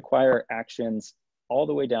that's going to require actions all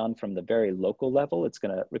the way down from the very local level. It's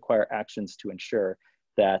going to require actions to ensure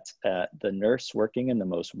that the nurse working in the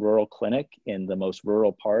most rural clinic in the most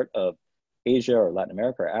rural part of Asia or Latin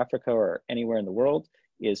America or Africa or anywhere in the world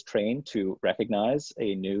is trained to recognize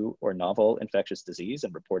a new or novel infectious disease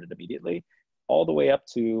and report it immediately, all the way up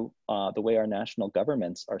to the way our national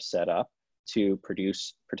governments are set up to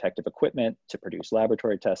produce protective equipment, to produce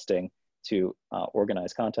laboratory testing, to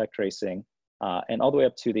organize contact tracing, and all the way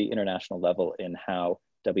up to the international level in how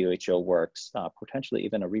WHO works, potentially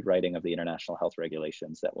even a rewriting of the international health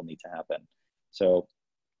regulations that will need to happen. So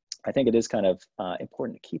I think it is kind of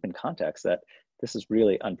important to keep in context that this is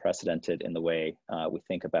really unprecedented in the way we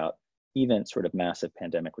think about even sort of massive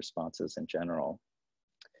pandemic responses in general.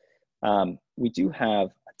 We do have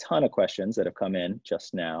a ton of questions that have come in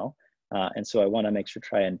just now. And so I want to make sure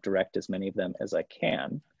try and direct as many of them as I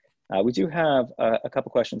can. We do have a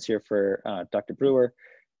couple questions here for Dr. Brewer.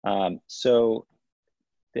 So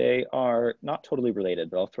they are not totally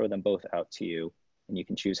related, but I'll throw them both out to you and you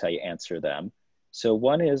can choose how you answer them. So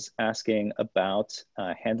one is asking about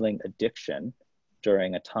handling addiction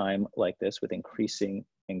during a time like this with increasing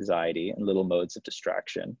anxiety and little modes of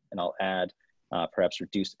distraction. And I'll add perhaps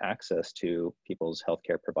reduced access to people's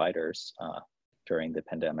healthcare providers during the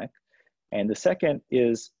pandemic. And the second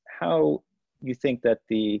is how you think that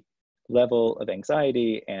the level of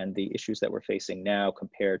anxiety and the issues that we're facing now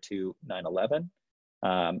compared to 9/11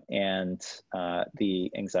 and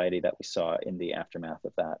the anxiety that we saw in the aftermath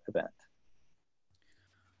of that event?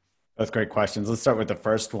 That's great questions. Let's start with the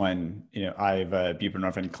first one. You know, I have a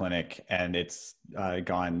buprenorphine clinic, and it's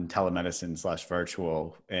gone telemedicine /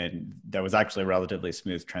 virtual, and that was actually a relatively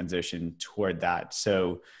smooth transition toward that.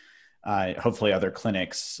 So hopefully other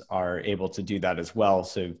clinics are able to do that as well,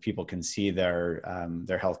 so people can see their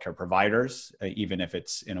healthcare providers, even if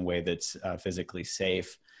it's in a way that's physically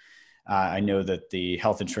safe. I know that the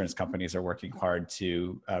health insurance companies are working hard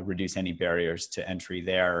to reduce any barriers to entry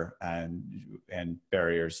there and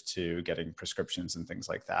barriers to getting prescriptions and things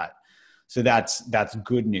like that. So that's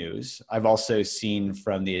good news. I've also seen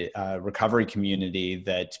from the recovery community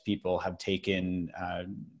that people have taken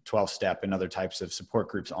 12-step and other types of support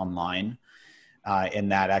groups online.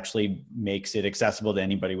 And that actually makes it accessible to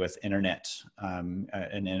anybody with internet,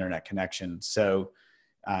 an internet connection. So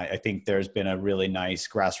I think there's been a really nice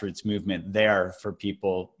grassroots movement there for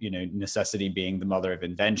people, you know, necessity being the mother of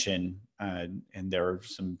invention. And there are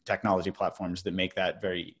some technology platforms that make that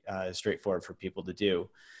very straightforward for people to do.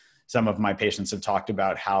 Some of my patients have talked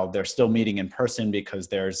about how they're still meeting in person because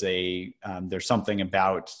there's something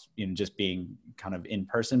about, you know, just being kind of in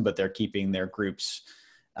person, but they're keeping their groups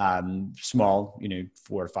small, you know,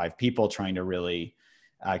 4 or 5 people, trying to really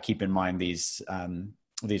keep in mind these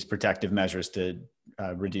protective measures to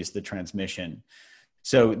reduce the transmission.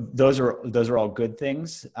 So those are all good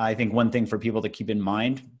things. I think one thing for people to keep in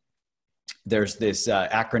mind, there's this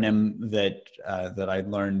acronym that I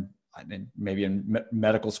learned maybe in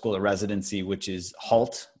medical school or residency, which is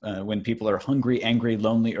HALT. When people are hungry, angry,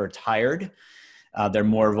 lonely, or tired, they're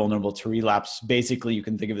more vulnerable to relapse. Basically, you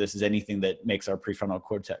can think of this as anything that makes our prefrontal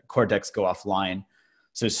cortex go offline.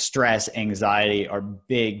 So stress, anxiety are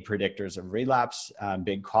big predictors of relapse,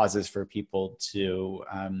 big causes for people to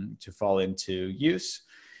fall into use.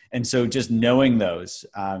 And so just knowing those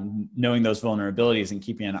vulnerabilities and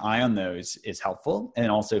keeping an eye on those is helpful. And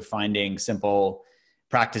also finding simple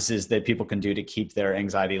practices that people can do to keep their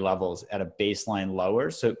anxiety levels at a baseline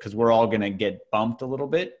lower. So, because we're all going to get bumped a little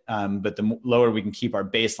bit, but the lower we can keep our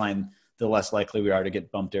baseline, the less likely we are to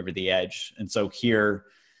get bumped over the edge. And so here,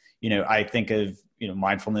 you know, I think of, you know,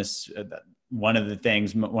 mindfulness, one of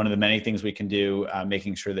the many things we can do,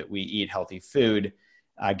 making sure that we eat healthy food,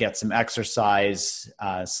 get some exercise,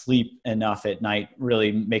 sleep enough at night,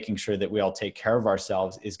 really making sure that we all take care of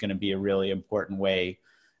ourselves is going to be a really important way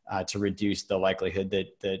to reduce the likelihood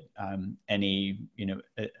that any, you know,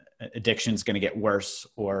 addiction is going to get worse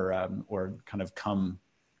or kind of come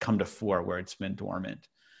to fore where it's been dormant.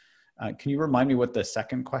 Can you remind me what the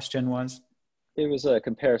second question was? It was a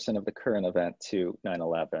comparison of the current event to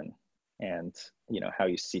 9/11 and, you know, how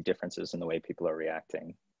you see differences in the way people are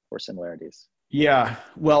reacting or similarities. Yeah,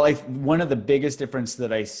 well, one of the biggest there are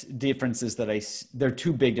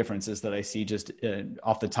two big differences that I see just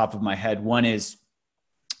off the top of my head. One is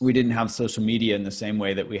we didn't have social media in the same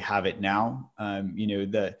way that we have it now. You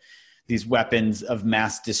know, these weapons of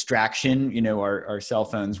mass distraction, you know, our cell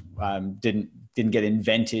phones didn't get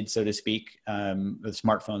invented, so to speak. The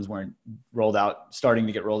smartphones weren't starting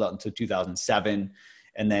to get rolled out until 2007.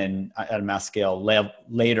 And then at a mass scale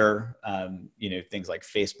later, you know, things like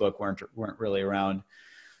Facebook weren't really around.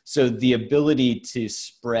 So the ability to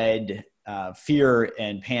spread fear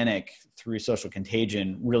and panic through social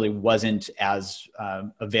contagion really wasn't as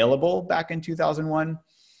available back in 2001.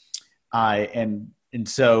 And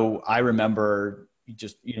so I remember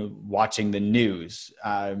just, you know, watching the news,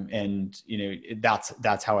 and, you know,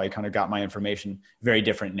 that's how I kind of got my information. Very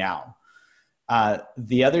different now.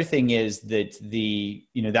 The other thing is that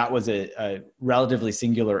that was a relatively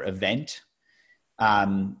singular event.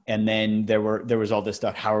 And then there was all this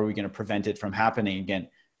stuff. How are we going to prevent it from happening again?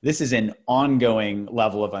 This is an ongoing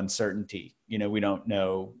level of uncertainty. You know, we don't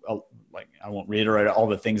know, like, I won't reiterate all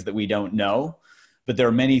the things that we don't know, but there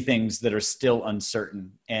are many things that are still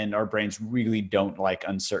uncertain, and our brains really don't like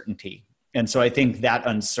uncertainty. And so I think that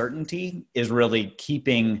uncertainty is really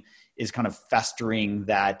is kind of festering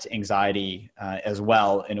that anxiety as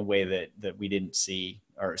well, in a way that we didn't see,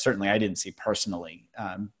 or certainly I didn't see personally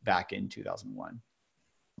back in 2001.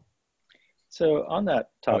 So on that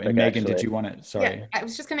topic, and Megan, did you want to, sorry. Yeah, I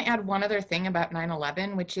was just going to add one other thing about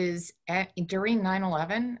 9/11, which is during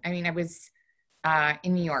 9/11, I mean, I was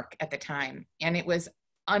in New York at the time, and it was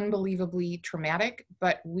unbelievably traumatic,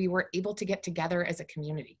 but we were able to get together as a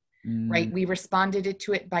community. Right. We responded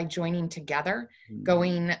to it by joining together,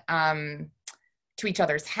 going to each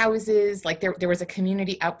other's houses. Like there was a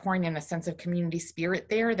community outpouring and a sense of community spirit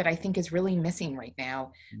there that I think is really missing right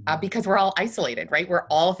now, because we're all isolated, right? We're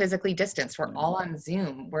all physically distanced. We're all on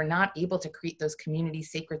Zoom. We're not able to create those community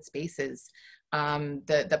sacred spaces,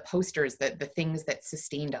 the posters, the things that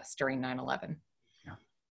sustained us during 9/11. Yeah,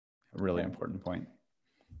 a really important point.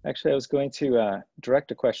 Actually, I was going to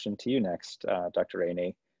direct a question to you next, Dr.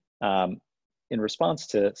 Ranney. In response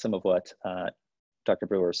to some of what Dr.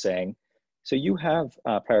 Brewer was saying, so you have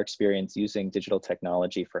prior experience using digital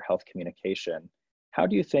technology for health communication. How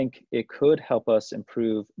do you think it could help us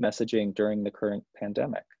improve messaging during the current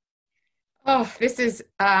pandemic? Oh, this is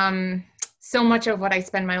so much of what I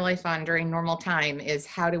spend my life on during normal time is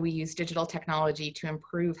how do we use digital technology to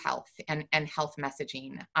improve health and health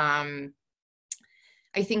messaging.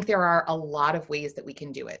 I think there are a lot of ways that we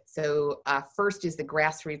can do it. So first is the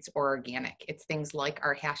grassroots or organic. It's things like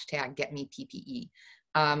our hashtag #GetMePPE,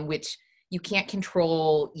 which you can't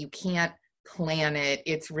control, you can't plan it.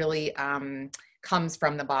 It's really comes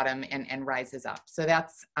from the bottom and rises up. So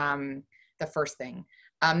that's the first thing.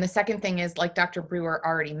 The second thing is, like Dr. Brewer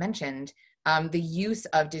already mentioned, the use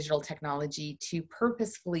of digital technology to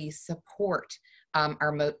purposefully support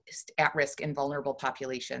our most at-risk and vulnerable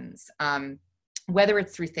populations. Whether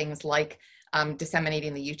it's through things like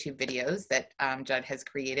disseminating the YouTube videos that Jud has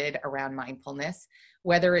created around mindfulness,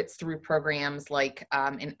 whether it's through programs like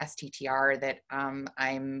an STTR that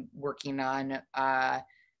I'm working on.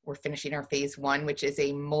 We're finishing our phase 1, which is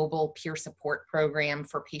a mobile peer support program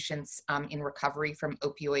for patients in recovery from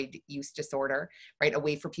opioid use disorder, right? A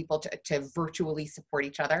way for people to virtually support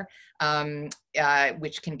each other,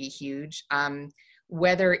 which can be huge.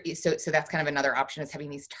 So that's kind of another option, is having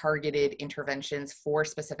these targeted interventions for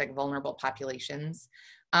specific vulnerable populations.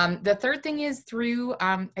 The third thing is through,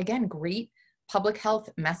 again, great public health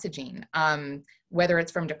messaging, whether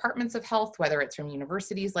it's from departments of health, whether it's from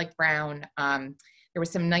universities like Brown. There was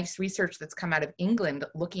some nice research that's come out of England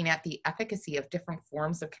looking at the efficacy of different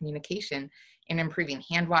forms of communication in improving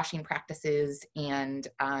hand washing practices and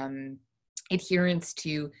adherence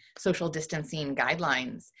to social distancing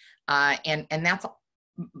guidelines. And that's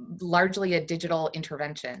largely a digital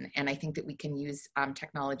intervention. And I think that we can use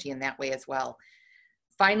technology in that way as well.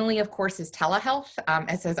 Finally, of course, is telehealth.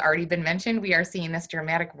 As has already been mentioned, we are seeing this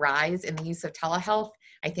dramatic rise in the use of telehealth.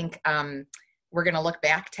 I think we're going to look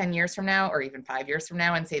back 10 years from now, or even 5 years from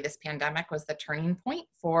now, and say this pandemic was the turning point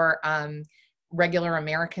for regular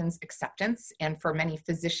Americans' acceptance, and for many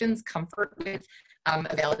physicians' comfort with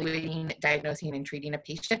evaluating, diagnosing, and treating a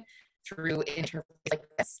patient through interface like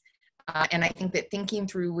this. And I think that thinking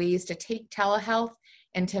through ways to take telehealth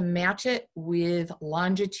and to match it with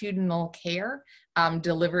longitudinal care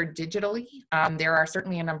delivered digitally. There are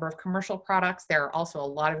certainly a number of commercial products. There are also a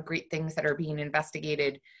lot of great things that are being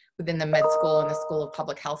investigated within the med school and the School of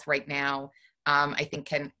Public Health right now. I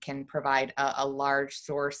think can provide a large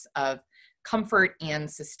source of comfort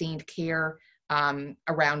and sustained care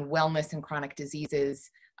around wellness and chronic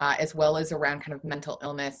diseases, as well as around kind of mental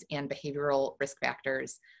illness and behavioral risk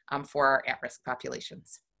factors for our at-risk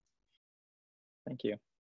populations. Thank you.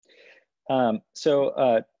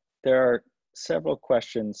 So there are several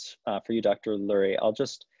questions for you, Dr. Lurie. I'll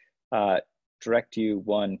just direct you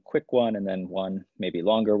one quick one and then one maybe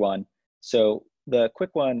longer one. So the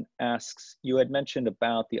quick one asks, you had mentioned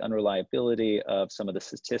about the unreliability of some of the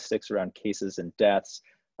statistics around cases and deaths,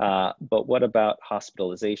 but what about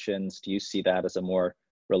hospitalizations? Do you see that as a more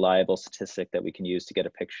reliable statistic that we can use to get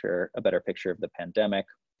a better picture of the pandemic?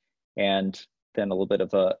 And then a little bit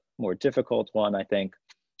of a more difficult one, I think,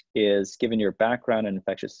 is, given your background in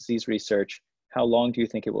infectious disease research, how long do you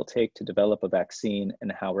think it will take to develop a vaccine, and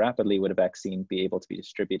how rapidly would a vaccine be able to be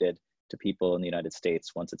distributed to people in the United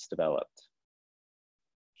States once it's developed?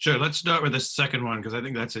 Sure, let's start with the second one, because I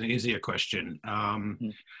think that's an easier question.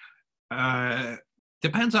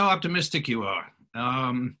 Depends how optimistic you are.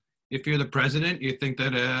 If you're the president, you think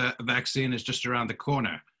that a vaccine is just around the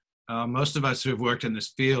corner. Most of us who have worked in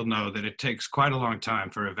this field know that it takes quite a long time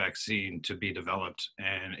for a vaccine to be developed,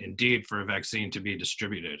 and indeed for a vaccine to be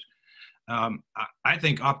distributed. I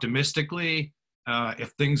think optimistically,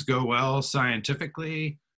 if things go well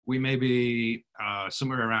scientifically, we may be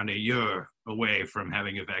somewhere around a year away from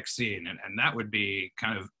having a vaccine, and that would be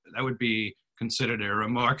considered a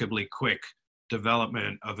remarkably quick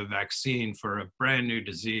development of a vaccine for a brand new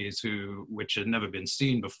disease which had never been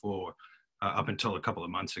seen before up until a couple of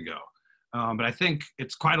months ago. But I think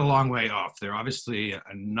it's quite a long way off. There are obviously a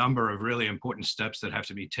number of really important steps that have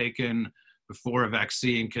to be taken before a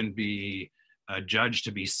vaccine can be judged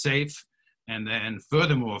to be safe, and then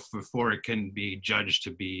furthermore, before it can be judged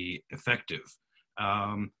to be effective.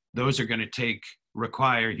 Those are going to take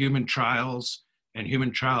require human trials, and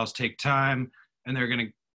human trials take time, and they're going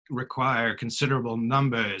to require considerable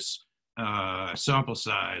numbers, sample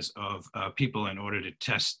size of people in order to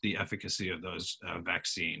test the efficacy of those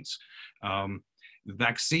vaccines.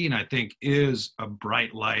 Vaccine, I think, is a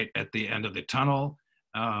bright light at the end of the tunnel,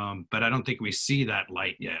 but I don't think we see that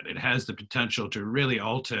light yet. It has the potential to really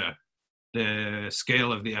alter the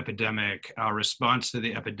scale of the epidemic, our response to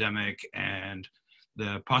the epidemic, and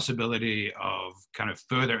the possibility of kind of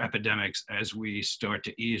further epidemics as we start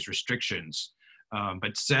to ease restrictions.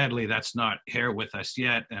 But sadly, that's not here with us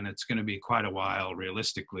yet, and it's going to be quite a while,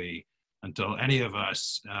 realistically, until any of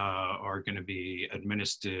us are going to be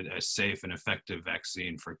administered a safe and effective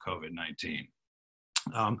vaccine for COVID-19.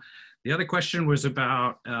 The other question was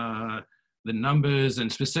about the numbers,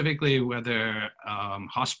 and specifically whether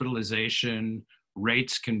hospitalization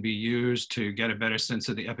rates can be used to get a better sense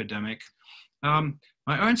of the epidemic. My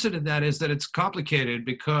answer to that is that it's complicated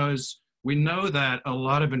because we know that a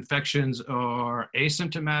lot of infections are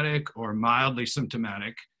asymptomatic or mildly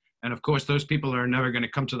symptomatic. And of course, those people are never going to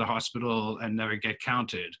come to the hospital and never get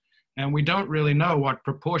counted. And we don't really know what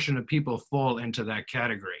proportion of people fall into that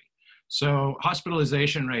category. So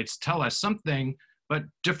hospitalization rates tell us something, but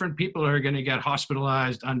different people are going to get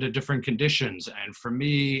hospitalized under different conditions. And for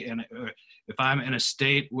me, if I'm in a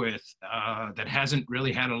state with that hasn't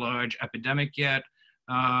really had a large epidemic yet,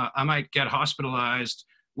 I might get hospitalized.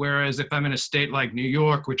 Whereas if I'm in a state like New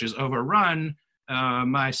York, which is overrun,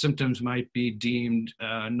 my symptoms might be deemed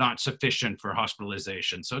not sufficient for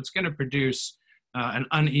hospitalization. So it's going to produce an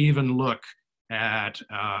uneven look at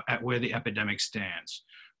where the epidemic stands.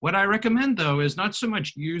 What I recommend, though, is not so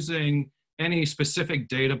much using any specific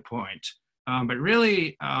data point, but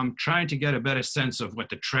really trying to get a better sense of what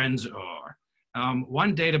the trends are.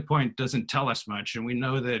 One data point doesn't tell us much, and we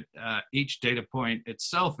know that each data point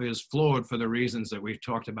itself is flawed for the reasons that we've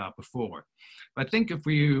talked about before. But I think if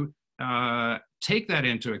we take that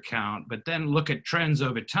into account, but then look at trends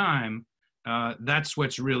over time, that's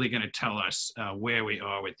what's really going to tell us where we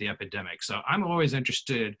are with the epidemic. So I'm always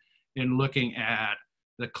interested in looking at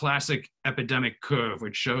the classic epidemic curve,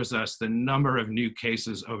 which shows us the number of new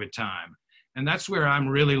cases over time. And that's where I'm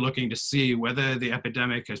really looking to see whether the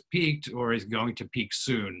epidemic has peaked or is going to peak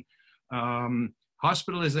soon.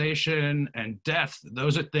 Hospitalization and death,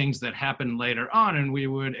 those are things that happen later on, and we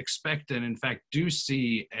would expect, and in fact do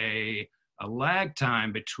see a lag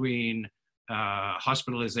time between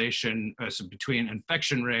hospitalization, so between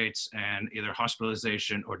infection rates and either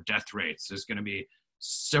hospitalization or death rates. There's going to be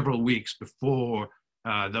several weeks before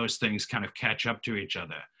those things kind of catch up to each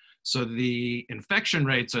other. So the infection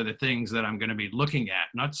rates are the things that I'm going to be looking at,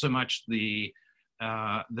 not so much the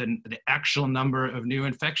actual number of new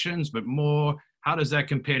infections, but more how does that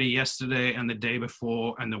compare to yesterday and the day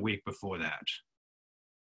before and the week before that?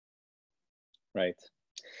 Right.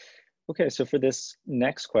 Okay, so for this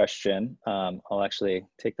next question, I'll actually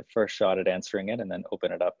take the first shot at answering it and then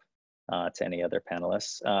open it up to any other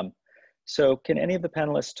panelists. So can any of the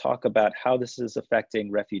panelists talk about how this is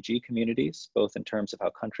affecting refugee communities, both in terms of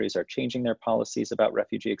how countries are changing their policies about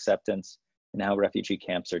refugee acceptance and how refugee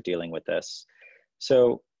camps are dealing with this?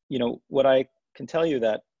 So, you know, what I can tell you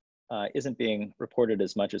that isn't being reported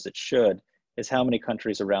as much as it should is how many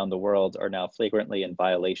countries around the world are now flagrantly in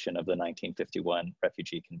violation of the 1951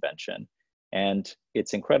 Refugee Convention. And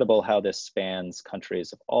it's incredible how this spans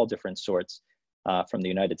countries of all different sorts, from the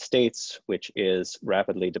United States, which is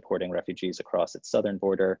rapidly deporting refugees across its southern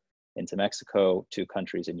border into Mexico, to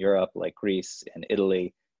countries in Europe like Greece and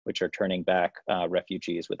Italy, which are turning back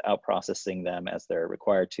refugees without processing them as they're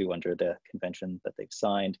required to under the convention that they've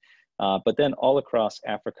signed. But then all across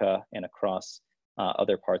Africa and across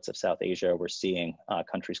other parts of South Asia, we're seeing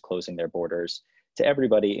countries closing their borders to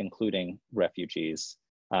everybody, including refugees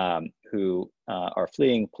who are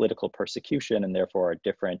fleeing political persecution and therefore are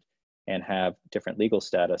different and have different legal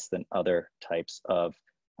status than other types of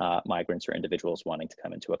migrants or individuals wanting to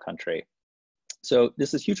come into a country. So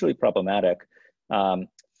this is hugely problematic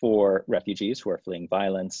for refugees who are fleeing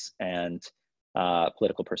violence and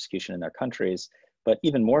political persecution in their countries. But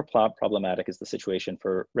even more problematic is the situation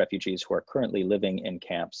for refugees who are currently living in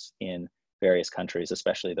camps in various countries,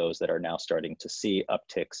 especially those that are now starting to see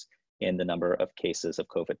upticks in the number of cases of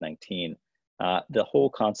COVID-19. The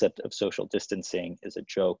whole concept of social distancing is a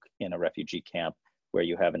joke in a refugee camp where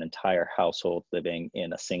you have an entire household living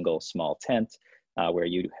in a single small tent, where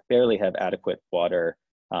you barely have adequate water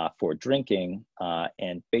for drinking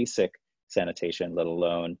and basic sanitation, let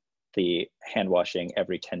alone the hand washing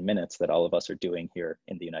every 10 minutes that all of us are doing here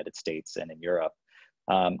in the United States and in Europe.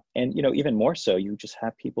 And you know, even more so, you just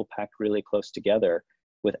have people packed really close together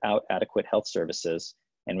without adequate health services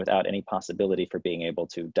and without any possibility for being able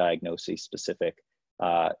to diagnose a specific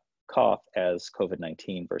cough as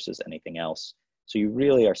COVID-19 versus anything else. So you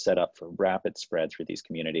really are set up for rapid spread through these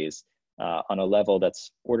communities on a level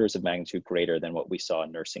that's orders of magnitude greater than what we saw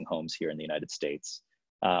in nursing homes here in the United States.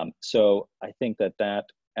 So I think that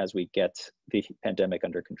as we get the pandemic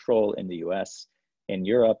under control in the US, in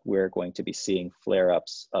Europe, we're going to be seeing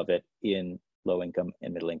flare-ups of it in low-income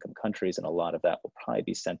and middle-income countries, and a lot of that will probably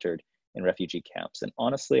be centered in refugee camps. And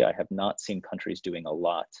honestly, I have not seen countries doing a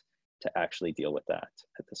lot to actually deal with that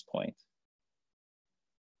at this point.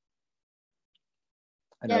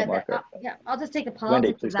 I know, Margaret. I'll just take the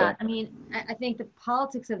politics of that. I mean, I think the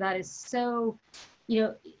politics of that is so,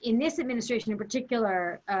 in this administration in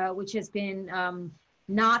particular, which has been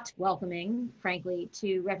not welcoming, frankly,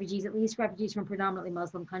 to refugees, at least refugees from predominantly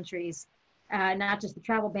Muslim countries, not just the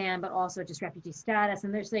travel ban, but also just refugee status.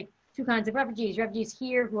 And there's like two kinds of refugees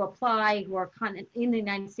here who apply, who are in the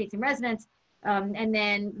United States and residents, and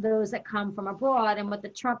then those that come from abroad. And what the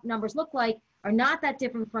Trump numbers look like are not that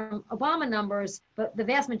different from Obama numbers, but the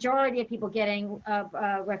vast majority of people getting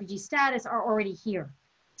refugee status are already here.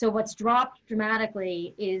 So what's dropped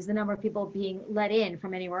dramatically is the number of people being let in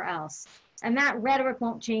from anywhere else. And that rhetoric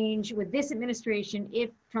won't change with this administration. If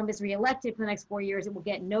Trump is reelected for the next 4 years, it will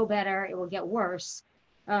get no better, it will get worse,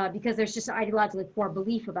 because there's just ideologically poor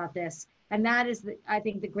belief about this. And that is, I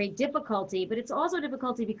think, the great difficulty, but it's also a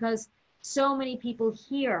difficulty because so many people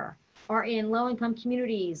here are in low-income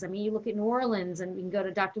communities. I mean, you look at New Orleans, and we can go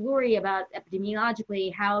to Dr. Lurie about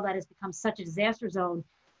epidemiologically how that has become such a disaster zone,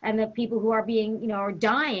 and the people who are being, are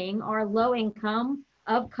dying are low-income,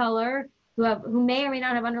 of color, who may or may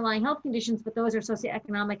not have underlying health conditions, but those are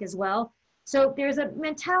socioeconomic as well. So there's a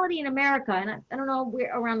mentality in America, and I don't know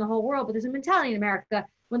where around the whole world, but there's a mentality in America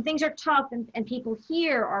when things are tough and people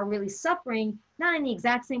here are really suffering, not in the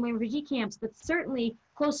exact same way in refugee camps, but certainly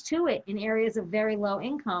close to it in areas of very low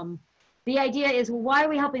income. The idea is, well, why are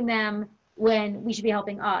we helping them when we should be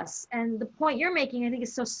helping us? And the point you're making, I think,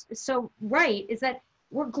 is so right, is that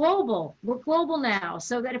we're global. We're global now,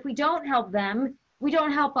 so that if we don't help them, we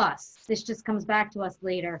don't help us. This just comes back to us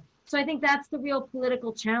later. So I think that's the real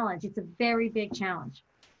political challenge. It's a very big challenge.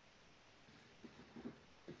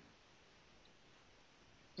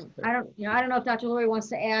 I don't know if Dr. Lurie wants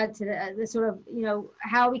to add to the sort of,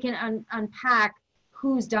 how we can unpack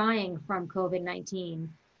who's dying from COVID-19.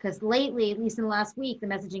 Because lately, at least in the last week, the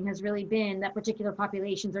messaging has really been that particular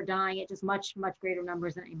populations are dying at just much, much greater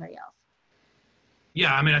numbers than anybody else.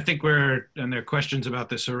 Yeah, I mean, I think and there are questions about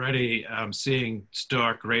this already, seeing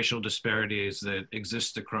stark racial disparities that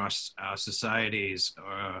exist across societies,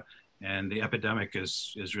 and the epidemic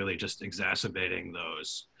is really just exacerbating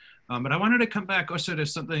those. But I wanted to come back also to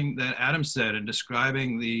something that Adam said in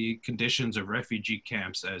describing the conditions of refugee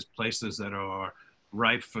camps as places that are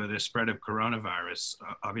ripe for the spread of coronavirus.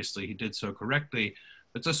 Obviously, he did so correctly,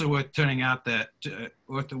 but it's also worth pointing out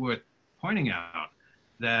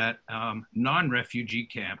that non-refugee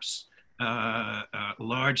camps,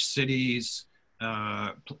 large cities,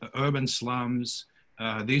 urban slums,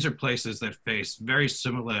 these are places that face very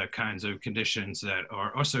similar kinds of conditions that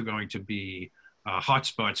are also going to be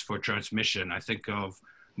hotspots for transmission. I think of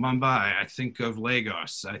Mumbai, I think of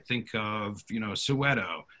Lagos, I think of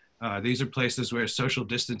Soweto. These are places where social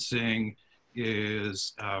distancing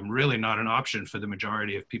is really not an option for the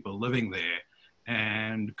majority of people living there,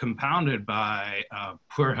 and compounded by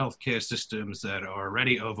poor healthcare systems that are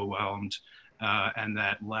already overwhelmed and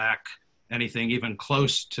that lack anything even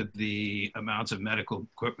close to the amounts of medical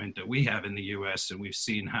equipment that we have in the US. And we've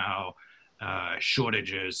seen how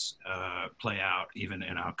shortages play out even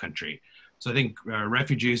in our country. So I think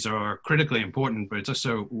refugees are critically important, but it's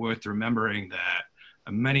also worth remembering that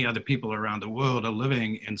many other people around the world are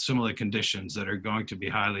living in similar conditions that are going to be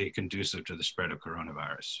highly conducive to the spread of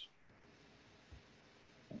coronavirus.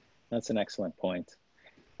 That's an excellent point.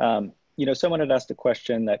 Someone had asked a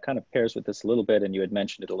question that kind of pairs with this a little bit, and you had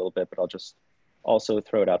mentioned it a little bit, but I'll just also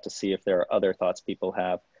throw it out to see if there are other thoughts people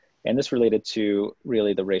have. And this related to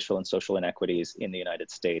really the racial and social inequities in the United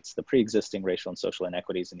States, the pre-existing racial and social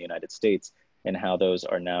inequities in the United States, and how those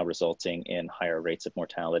are now resulting in higher rates of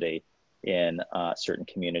mortality in certain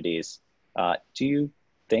communities. Do you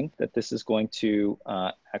think that this is going to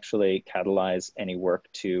actually catalyze any work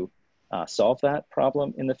to solve that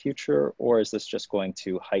problem in the future, or is this just going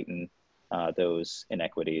to heighten those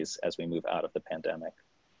inequities as we move out of the pandemic?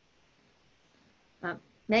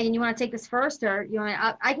 Megan, you want to take this first, or you want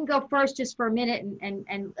to, I can go first just for a minute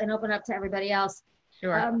and open up to everybody else.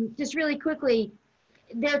 Sure. Just really quickly,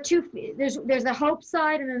 there's the hope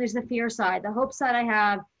side and then there's the fear side. The hope side I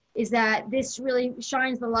have is that this really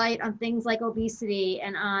shines the light on things like obesity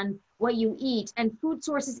and on what you eat and food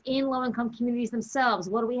sources in low-income communities themselves.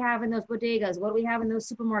 What do we have in those bodegas? What do we have in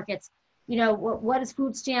those supermarkets? You know, what does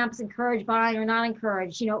food stamps encourage buying or not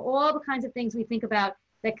encourage? You know, all the kinds of things we think about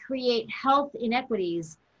that create health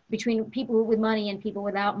inequities between people with money and people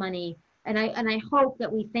without money. And I hope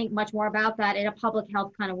that we think much more about that in a public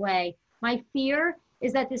health kind of way. My fear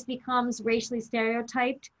is that this becomes racially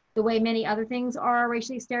stereotyped the way many other things are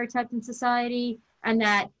racially stereotyped in society, and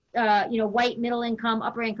that you know, white middle income,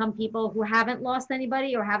 upper income people who haven't lost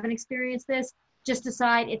anybody or haven't experienced this just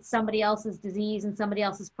decide it's somebody else's disease and somebody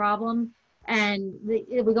else's problem, and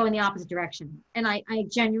it will go in the opposite direction. And I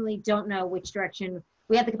genuinely don't know which direction.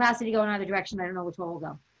 We have the capacity to go in either direction. I don't know which one will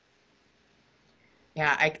go.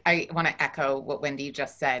 Yeah, I want to echo what Wendy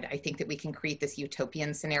just said. I think that we can create this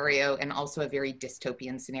utopian scenario and also a very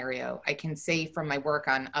dystopian scenario. I can say from my work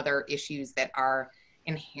on other issues that are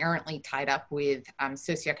inherently tied up with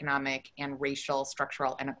socioeconomic and racial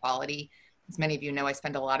structural inequality. As many of you know, I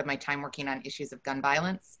spend a lot of my time working on issues of gun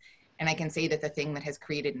violence. And I can say that the thing that has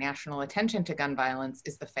created national attention to gun violence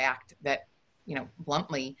is the fact that, you know,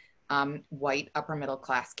 bluntly, white upper middle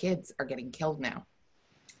class kids are getting killed now.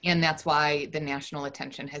 And that's why the national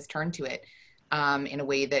attention has turned to it in a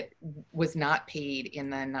way that was not paid in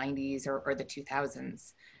the 90s or the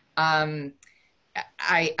 2000s.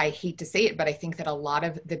 I hate to say it, but I think that a lot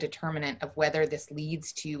of the determinant of whether this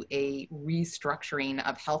leads to a restructuring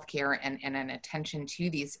of healthcare and an attention to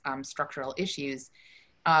these structural issues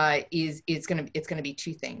it's going to be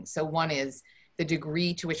two things. So one is the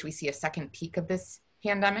degree to which we see a second peak of this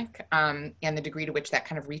pandemic and the degree to which that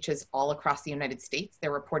kind of reaches all across the United States.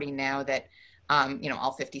 They're reporting now that you know,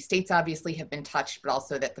 all 50 states obviously have been touched, but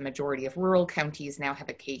also that the majority of rural counties now have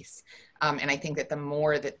a case. And I think that the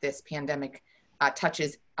more that this pandemic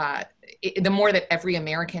touches, the more that every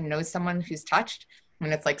American knows someone who's touched,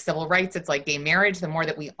 and it's like civil rights, it's like gay marriage, the more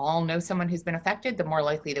that we all know someone who's been affected, the more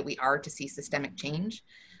likely that we are to see systemic change.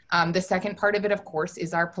 The second part of it, of course,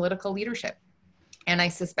 is our political leadership. And I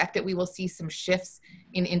suspect that we will see some shifts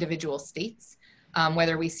in individual states,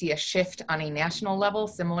 whether we see a shift on a national level,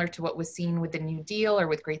 similar to what was seen with the New Deal or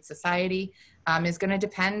with Great Society, is going to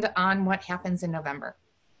depend on what happens in November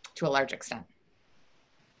to a large extent.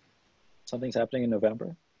 Something's happening in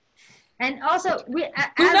November? And also,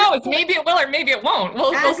 who knows? Maybe it will or maybe it won't.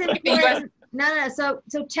 We'll see. No.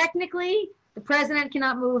 So technically, the president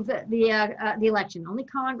cannot move the election. Only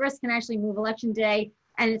Congress can actually move election day.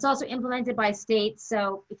 And it's also implemented by states,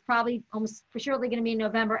 so it's probably almost for surely going to be in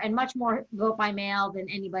November, and much more vote by mail than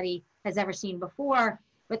anybody has ever seen before.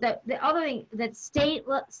 But the other thing, that state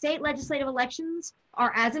legislative elections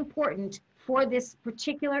are as important for this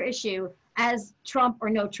particular issue as Trump or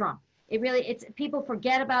no Trump. It's people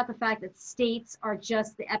forget about the fact that states are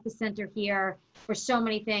just the epicenter here for so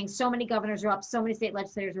many things. So many governors are up, so many state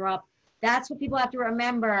legislators are up. That's what people have to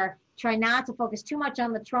remember. Try not to focus too much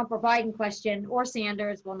on the Trump or Biden question, or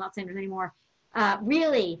Sanders, well, not Sanders anymore.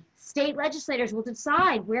 Really, state legislators will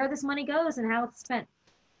decide where this money goes and how it's spent.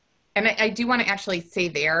 And I do want to actually say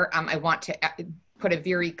there, I want to put a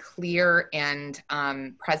very clear and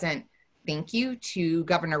present thank you to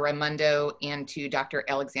Governor Raimondo and to Dr.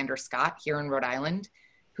 Alexander Scott here in Rhode Island,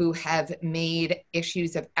 who have made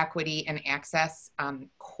issues of equity and access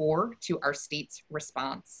core to our state's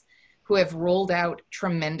response, who have rolled out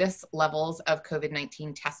tremendous levels of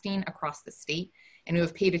COVID-19 testing across the state, and who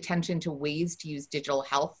have paid attention to ways to use digital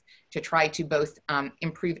health to try to both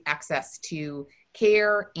improve access to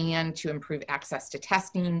care and to improve access to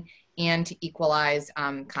testing and to equalize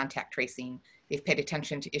contact tracing. They've paid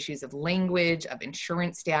attention to issues of language, of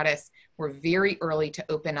insurance status. We're very early to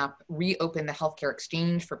reopen the healthcare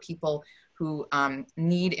exchange for people who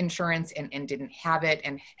need insurance and didn't have it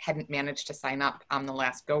and hadn't managed to sign up on the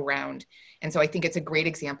last go round. And so I think it's a great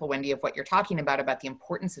example, Wendy, of what you're talking about the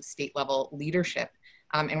importance of state level leadership.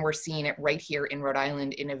 And we're seeing it right here in Rhode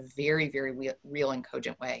Island in a very, very real and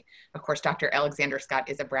cogent way. Of course, Dr. Alexander Scott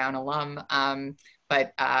is a Brown alum,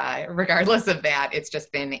 but regardless of that, it's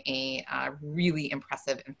just been a really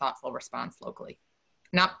impressive and thoughtful response locally.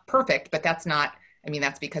 Not perfect, but that's not, I mean,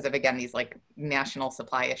 that's because of, again, these like national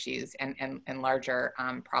supply issues and larger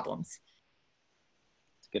problems.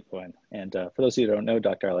 That's a good point. And for those of you who don't know,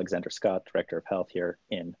 Dr. Alexander Scott, Director of Health here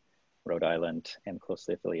in Rhode Island and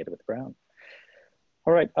closely affiliated with Brown.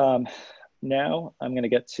 All right, now I'm going to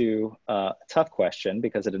get to a tough question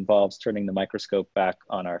because it involves turning the microscope back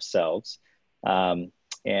on ourselves.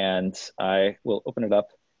 And I will open it up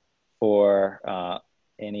for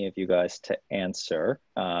any of you guys to answer.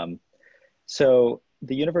 So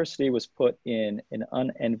the university was put in an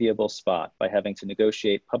unenviable spot by having to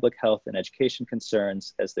negotiate public health and education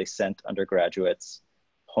concerns as they sent undergraduates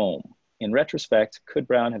home. In retrospect, could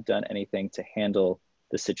Brown have done anything to handle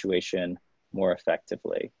the situation more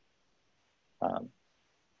effectively?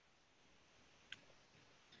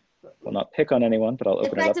 Will not pick on anyone, but I'll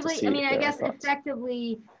open it up to see. I mean, I guess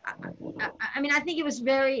effectively, I mean, I think it was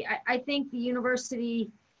very, I think the university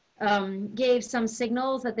gave some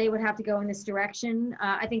signals that they would have to go in this direction.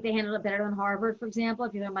 I think they handled it better than Harvard, for example,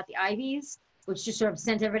 if you learn about the Ivies, which just sort of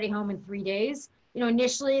sent everybody home in 3 days. You know,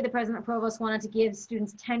 initially the president and provost wanted to give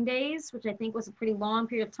students 10 days, which I think was a pretty long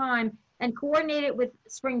period of time, and coordinate it with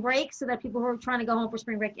spring break so that people who were trying to go home for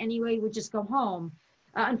spring break anyway would just go home.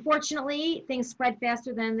 Unfortunately, things spread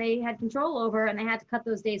faster than they had control over, and they had to cut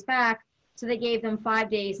those days back. So they gave them 5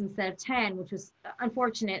 days instead of 10, which was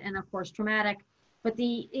unfortunate and of course traumatic. But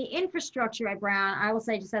the infrastructure at Brown, I will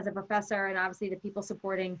say just as a professor, and obviously the people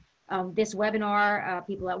supporting this webinar,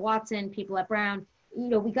 people at Watson, people at Brown, you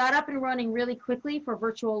know, we got up and running really quickly for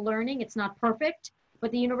virtual learning. It's not perfect,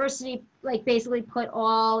 but the university like basically put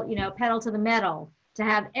all, you know, pedal to the metal to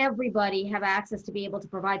have everybody have access to be able to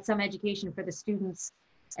provide some education for the students.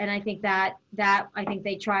 And I think that I think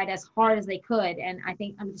they tried as hard as they could, and I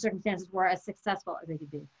think under the circumstances were as successful as they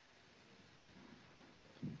could be.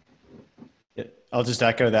 I'll just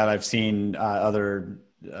echo that. I've seen other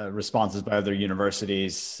responses by other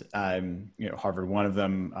universities. You know, Harvard, one of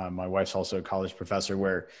them. My wife's also a college professor,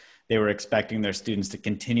 where they were expecting their students to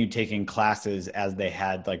continue taking classes as they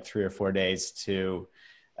had like 3 or 4 days to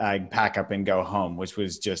pack up and go home, which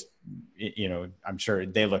was just, you know, I'm sure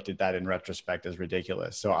they looked at that in retrospect as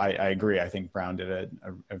ridiculous. So I agree. I think Brown did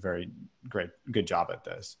a very good job at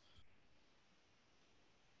this.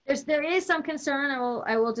 There is some concern.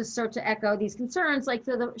 I will just start to echo these concerns, like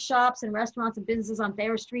to the shops and restaurants and businesses on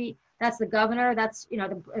Thayer Street. That's the governor. That's, you know,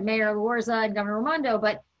 the Mayor Lorza and Governor Raimondo.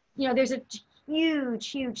 But, you know, there's a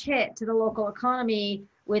huge hit to the local economy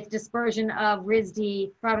with dispersion of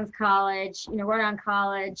RISD, Providence College, you know, Rhode Island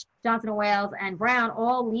College, Johnson & Wales, and Brown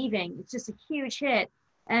all leaving. It's just a huge hit.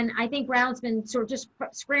 And I think Brown's been sort of just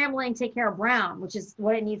scrambling to take care of Brown, which is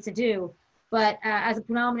what it needs to do. But as a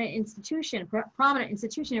prominent institution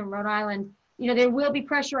in Rhode Island, you know, there will be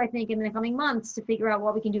pressure, I think, in the coming months to figure out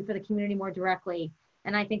what we can do for the community more directly.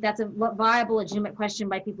 And I think that's a viable, legitimate question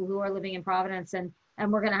by people who are living in Providence. And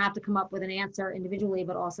we're going to have to come up with an answer individually,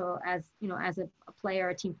 but also as, you know, as a player,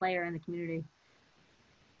 a team player in the community.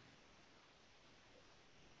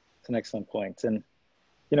 It's an excellent point. And,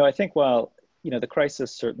 you know, I think while, you know, the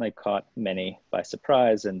crisis certainly caught many by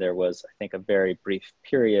surprise, and there was, I think, a very brief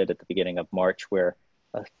period at the beginning of March where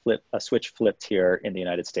a switch flipped here in the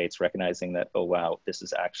United States, recognizing that, oh, wow, this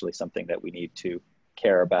is actually something that we need to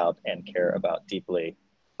care about and care about deeply,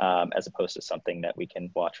 as opposed to something that we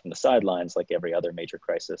can watch from the sidelines like every other major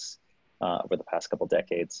crisis over the past couple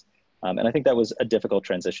decades. And I think that was a difficult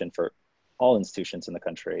transition for all institutions in the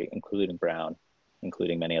country, including Brown,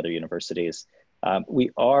 including many other universities.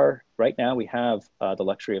 Right now we have the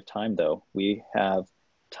luxury of time, though. We have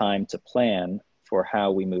time to plan for how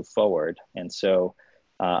we move forward. And so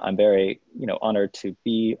I'm very, you know, honored to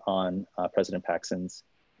be on President Paxson's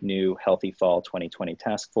new Healthy Fall 2020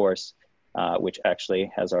 task force, which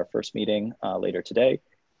actually has our first meeting later today.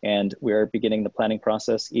 And we're beginning the planning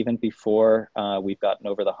process even before we've gotten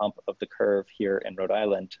over the hump of the curve here in Rhode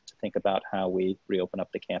Island to think about how we reopen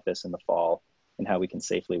up the campus in the fall and how we can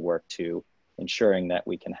safely work to ensuring that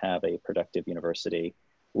we can have a productive university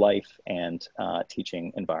life and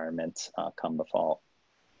teaching environment come the fall.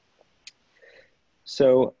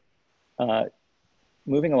 So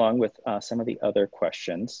moving along with some of the other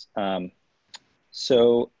questions.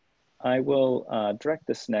 So I will direct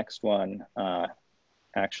this next one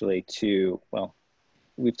actually to, well,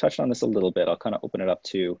 we've touched on this a little bit. I'll kind of open it up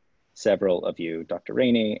to several of you, Dr.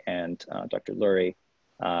 Ranney and Dr. Lurie,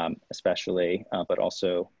 especially, but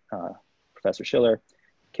also Professor Schiller.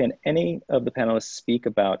 Can any of the panelists speak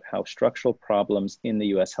about how structural problems in the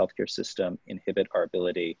US healthcare system inhibit our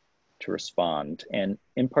ability to respond? And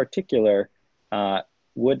in particular,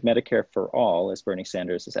 would Medicare for All, as Bernie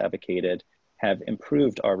Sanders has advocated, have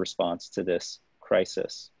improved our response to this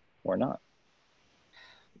crisis or not?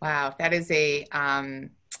 Wow, that is a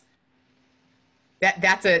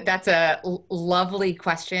that's a lovely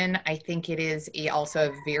question. I think it is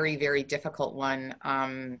also a very, very difficult one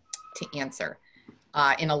to answer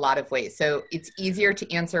in a lot of ways. So it's easier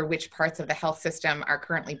to answer which parts of the health system are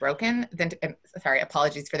currently broken than to, sorry,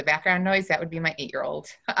 apologies for the background noise. That would be my 8-year-old.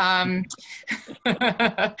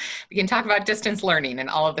 We can talk about distance learning and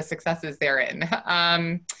all of the successes therein.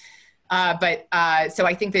 So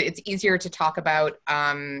I think that it's easier to talk about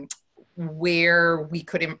where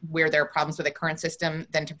there are problems with the current system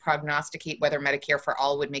than to prognosticate whether Medicare for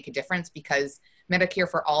all would make a difference, because Medicare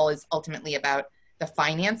for all is ultimately about the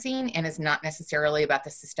financing and is not necessarily about the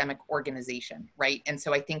systemic organization, right? And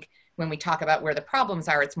so I think when we talk about where the problems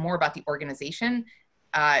are, it's more about the organization.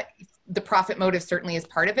 The profit motive certainly is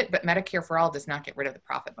part of it, but Medicare for all does not get rid of the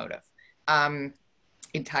profit motive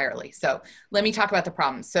entirely. So let me talk about the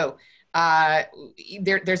problems. So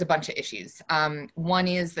there's a bunch of issues. One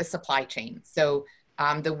is the supply chain. So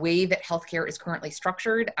the way that healthcare is currently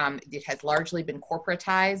structured, it has largely been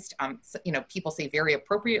corporatized. People say very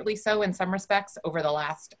appropriately so in some respects over the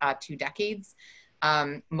last 2 decades.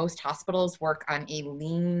 Most hospitals work on a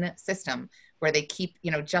lean system where they keep,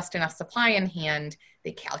 just enough supply in hand.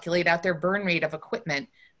 They calculate out their burn rate of equipment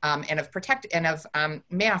and of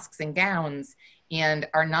masks and gowns, and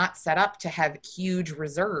are not set up to have huge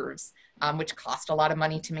reserves, which cost a lot of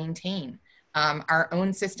money to maintain. Our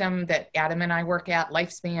own system that Adam and I work at,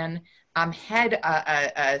 Lifespan, had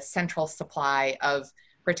a central supply of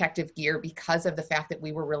protective gear because of the fact that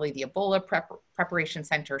we were really the Ebola preparation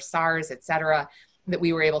center, SARS, et cetera, that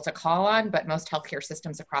we were able to call on. But most healthcare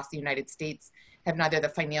systems across the United States have neither the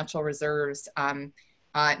financial reserves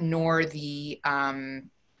nor the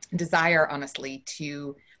desire, honestly,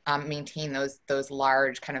 to maintain those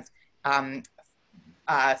large kind of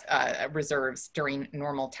reserves during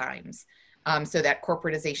normal times. So that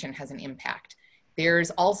corporatization has an impact.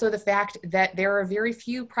 There's also the fact that there are very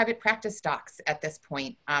few private practice docs at this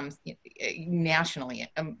point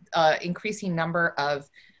nationally. Increasing number of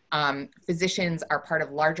physicians are part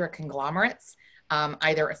of larger conglomerates,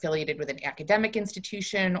 either affiliated with an academic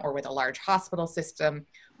institution or with a large hospital system,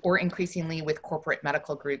 or increasingly with corporate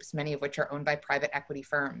medical groups, many of which are owned by private equity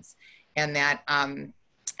firms. And that,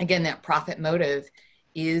 again, that profit motive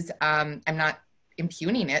is, I'm not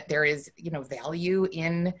impugning it. There is, value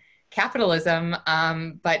in capitalism,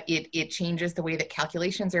 but it changes the way that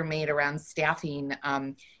calculations are made around staffing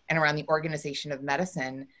and around the organization of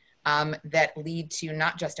medicine that lead to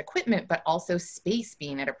not just equipment, but also space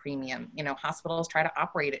being at a premium. Hospitals try to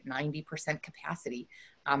operate at 90% capacity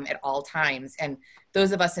at all times. And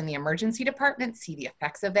those of us in the emergency department see the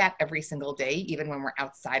effects of that every single day, even when we're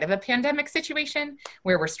outside of a pandemic situation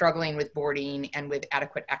where we're struggling with boarding and with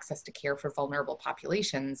adequate access to care for vulnerable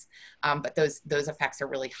populations. But those effects are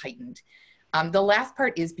really heightened. The last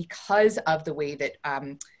part is because of the way that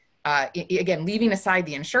again, leaving aside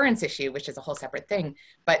the insurance issue, which is a whole separate thing,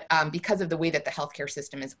 but because of the way that the healthcare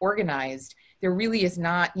system is organized, there really is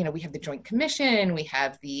not, we have the Joint Commission, we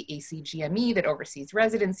have the ACGME that oversees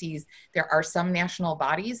residencies. There are some national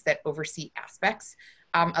bodies that oversee aspects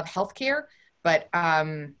of healthcare, but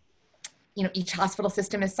each hospital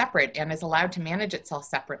system is separate and is allowed to manage itself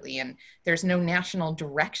separately, and there's no national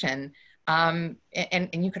direction. And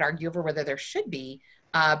you could argue over whether there should be,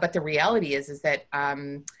 but the reality is that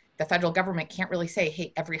the federal government can't really say,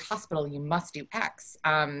 hey, every hospital, you must do X.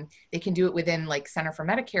 They can do it within Center for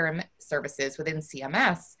Medicare Services, within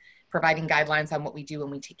CMS, providing guidelines on what we do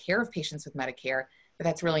when we take care of patients with Medicare, but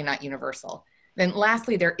that's really not universal. Then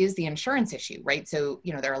lastly, there is the insurance issue, right? So,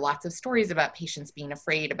 there are lots of stories about patients being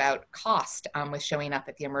afraid about cost with showing up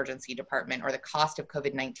at the emergency department, or the cost of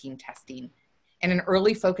COVID-19 testing. And an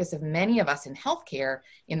early focus of many of us in healthcare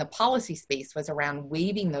in the policy space was around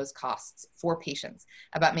waiving those costs for patients,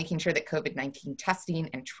 about making sure that COVID-19 testing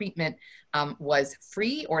and treatment was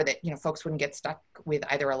free, or that folks wouldn't get stuck with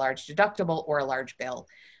either a large deductible or a large bill.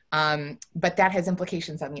 But that has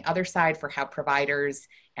implications on the other side for how providers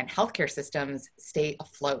and healthcare systems stay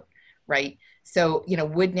afloat, right? So,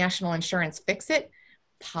 would national insurance fix it?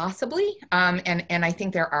 Possibly. And I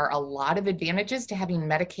think there are a lot of advantages to having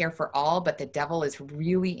Medicare for all, but the devil is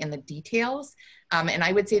really in the details. And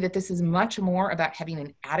I would say that this is much more about having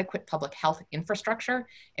an adequate public health infrastructure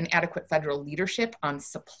and adequate federal leadership on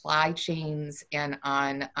supply chains and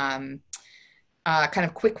on kind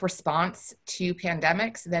of quick response to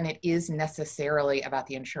pandemics than it is necessarily about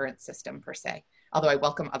the insurance system per se, although I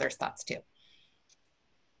welcome others' thoughts too.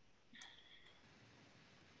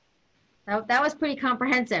 That was pretty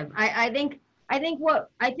comprehensive. I think what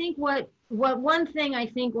one thing I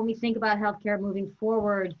think when we think about healthcare moving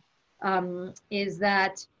forward is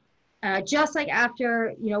that just like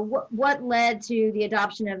after what led to the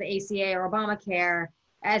adoption of ACA or Obamacare,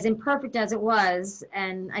 as imperfect as it was,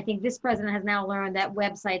 and I think this president has now learned that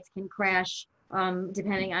websites can crash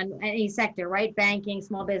depending on any sector, right? Banking,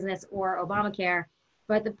 small business, or Obamacare.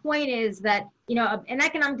 But the point is that, an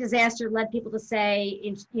economic disaster led people to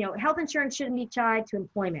say, health insurance shouldn't be tied to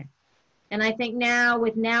employment. And I think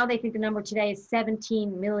they think the number today is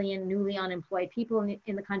 17 million newly unemployed people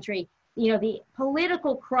in the country. You know, the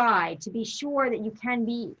political cry to be sure that you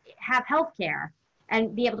can have health care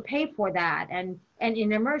and be able to pay for that. And in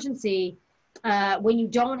an emergency, when you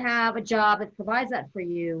don't have a job that provides that for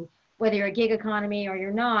you, whether you're a gig economy or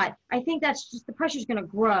you're not, I think that's just, the pressure's going to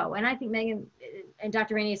grow. And I think Megan and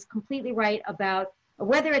Dr. Ranney is completely right about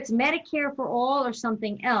whether it's Medicare for all or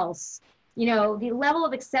something else. You know, the level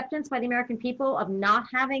of acceptance by the American people of not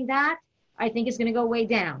having that, I think is going to go way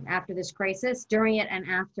down after this crisis, during it and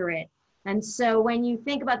after it. And so when you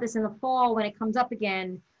think about this in the fall, when it comes up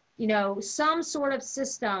again, you know, some sort of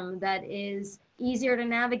system that is easier to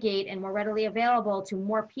navigate and more readily available to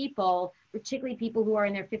more people, particularly people who are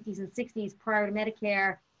in their 50s and 60s prior to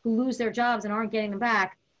Medicare, who lose their jobs and aren't getting them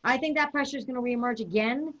back. I think that pressure is going to reemerge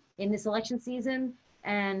again in this election season.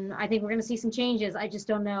 And I think we're going to see some changes. I just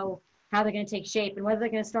don't know how they're going to take shape and whether they're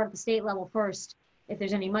going to start at the state level first, if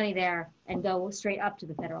there's any money there, and go straight up to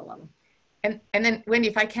the federal level. And then, Wendy,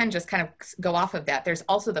 if I can just kind of go off of that, there's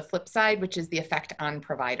also the flip side, which is the effect on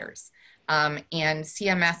providers. And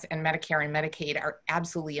CMS and Medicare and Medicaid are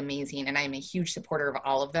absolutely amazing, and I'm a huge supporter of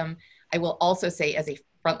all of them. I will also say, as a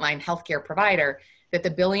frontline healthcare provider, that the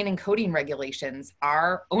billing and coding regulations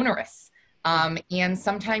are onerous and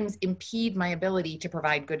sometimes impede my ability to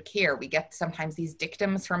provide good care. We get sometimes these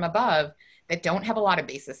dictums from above that don't have a lot of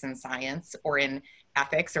basis in science or in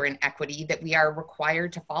ethics or in equity that we are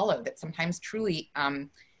required to follow, that sometimes truly,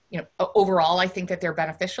 you know, overall, I think that they're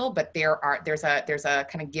beneficial, but there's a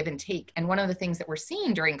kind of give and take. And one of the things that we're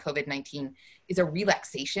seeing during COVID-19 is a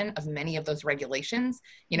relaxation of many of those regulations.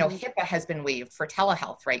 You know, HIPAA has been waived for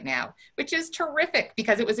telehealth right now, which is terrific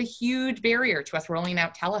because it was a huge barrier to us rolling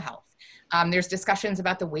out telehealth. There's discussions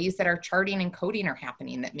about the ways that our charting and coding are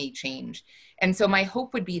happening that may change. And so my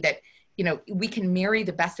hope would be that, you know, we can marry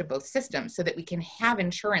the best of both systems so that we can have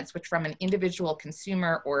insurance, which from an individual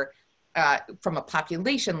consumer or from a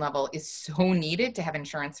population level is so needed to have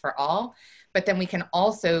insurance for all, but then we can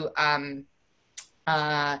also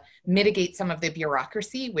mitigate some of the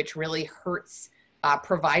bureaucracy, which really hurts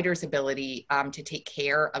providers' ability to take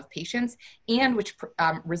care of patients, and which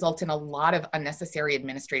results in a lot of unnecessary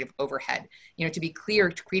administrative overhead. You know, to be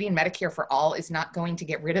clear, creating Medicare for all is not going to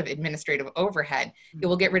get rid of administrative overhead. It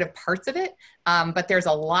will get rid of parts of it, but there's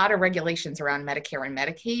a lot of regulations around Medicare and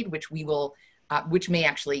Medicaid, which we will, which may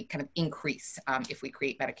actually kind of increase if we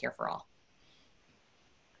create Medicare for all.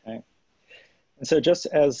 Okay. And so just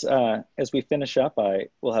as we finish up, I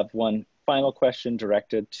will have one final question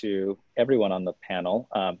directed to everyone on the panel.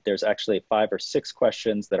 There's actually 5 or 6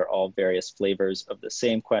 questions that are all various flavors of the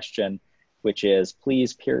same question, which is,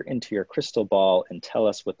 please peer into your crystal ball and tell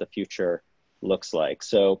us what the future looks like.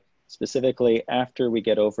 So specifically, after we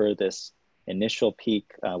get over this initial peak,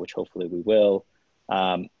 which hopefully we will,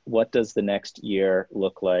 what does the next year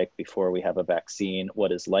look like before we have a vaccine?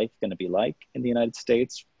 What is life going to be like in the United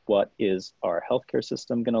States? What is our healthcare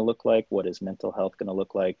system going to look like? What is mental health going to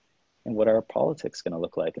look like? And what are our politics going to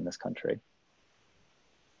look like in this country?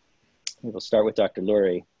 We will start with Dr.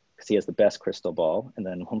 Lurie, because he has the best crystal ball, and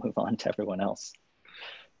then we'll move on to everyone else.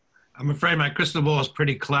 I'm afraid my crystal ball is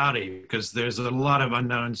pretty cloudy because there's a lot of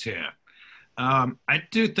unknowns here. I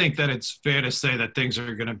do think that it's fair to say that things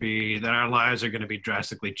are going to be, that our lives are going to be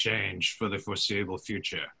drastically changed for the foreseeable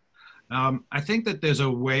future. I think that there's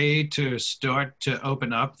a way to start to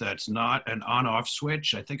open up that's not an on-off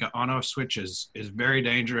switch. I think an on-off switch is very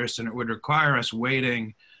dangerous, and it would require us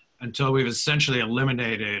waiting until we've essentially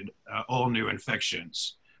eliminated all new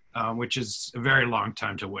infections, which is a very long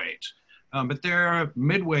time to wait. But there are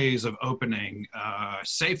midways of opening,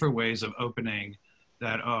 safer ways of opening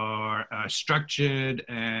that are structured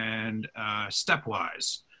and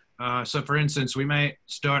stepwise. So for instance, we may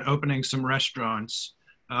start opening some restaurants,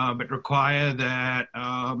 but require that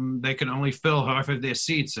they can only fill half of their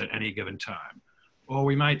seats at any given time. Or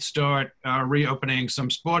we might start reopening some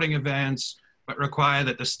sporting events, but require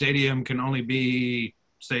that the stadium can only be,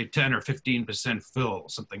 say, 10 or 15% full,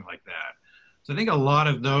 something like that. So I think a lot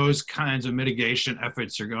of those kinds of mitigation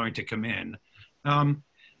efforts are going to come in.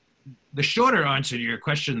 The shorter answer to your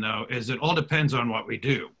question, though, is it all depends on what we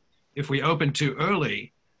do. If we open too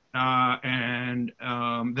early, then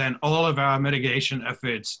all of our mitigation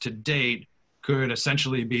efforts to date could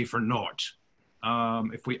essentially be for naught.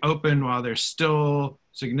 If we open while there's still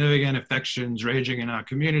significant infections raging in our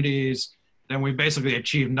communities, then we basically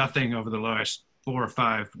achieved nothing over the last 4 or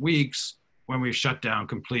 5 weeks when we shut down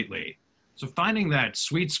completely. So finding that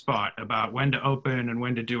sweet spot about when to open and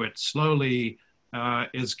when to do it slowly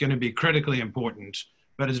is going to be critically important.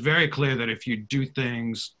 But it's very clear that if you do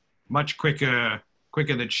things much quicker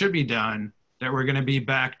quicker that should be done, that we're going to be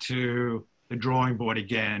back to the drawing board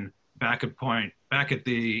again, back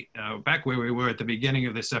where we were at the beginning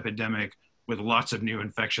of this epidemic, with lots of new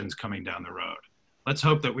infections coming down the road. Let's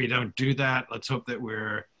hope that we don't do that. Let's hope that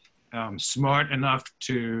we're smart enough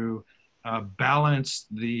to balance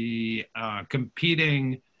the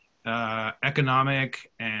competing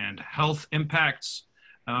economic and health impacts.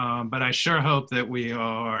 But I sure hope that we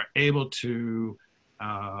are able to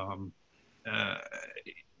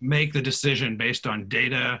make the decision based on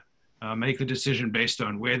data, make the decision based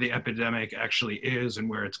on where the epidemic actually is and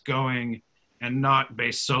where it's going, and not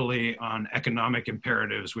based solely on economic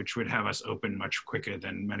imperatives, which would have us open much quicker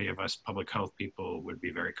than many of us public health people would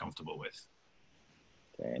be very comfortable with.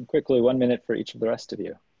 Okay, and quickly, 1 minute for each of the rest of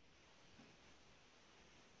you.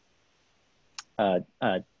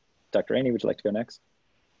 Dr. Ranney, would you like to go next?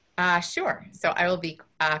 Sure. So I will be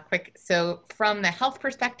quick. So from the health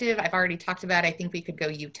perspective, I've already talked about, I think we could go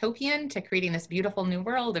utopian to creating this beautiful new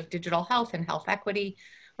world of digital health and health equity,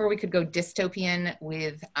 or we could go dystopian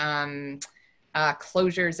with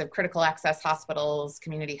closures of critical access hospitals,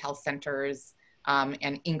 community health centers,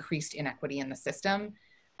 and increased inequity in the system.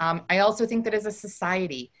 I also think that as a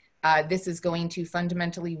society, this is going to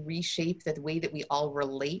fundamentally reshape the way that we all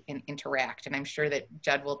relate and interact. And I'm sure that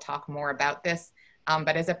Jud will talk more about this.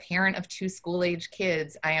 But as a parent of 2 school-age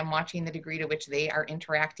kids, I am watching the degree to which they are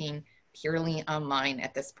interacting purely online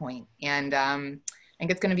at this point. And I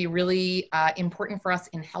think it's going to be really important for us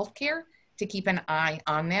in healthcare to keep an eye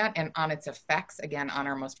on that and on its effects, again, on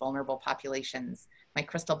our most vulnerable populations. My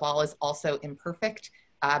crystal ball is also imperfect,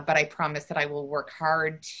 but I promise that I will work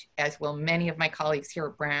hard, as will many of my colleagues here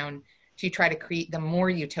at Brown, to try to create the more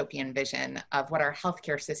utopian vision of what our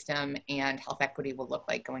healthcare system and health equity will look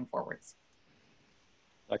like going forwards.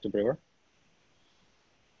 Dr. Brewer?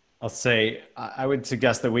 I'll say, I would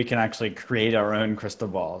suggest that we can actually create our own crystal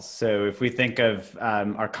balls. So if we think of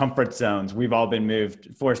our comfort zones, we've all been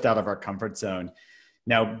forced out of our comfort zone.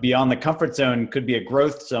 Now, beyond the comfort zone could be a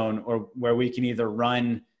growth zone, or where we can either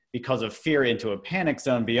run because of fear into a panic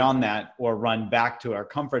zone beyond that, or run back to our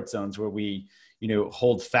comfort zones where we,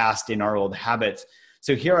 hold fast in our old habits.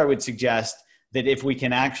 So here I would suggest that if we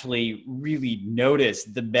can actually really notice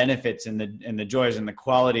the benefits and the joys and the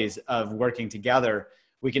qualities of working together,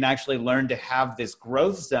 we can actually learn to have this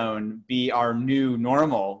growth zone be our new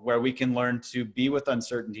normal, where we can learn to be with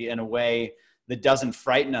uncertainty in a way that doesn't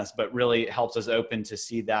frighten us, but really helps us open to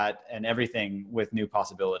see that and everything with new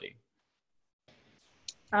possibility.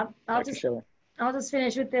 I'll just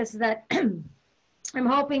finish with this, that I'm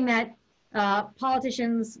hoping that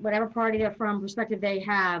politicians, whatever party they're from, perspective they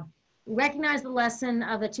have, recognize the lesson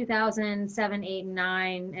of the 2007, 8, and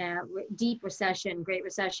 9 deep recession, Great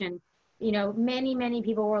Recession. Many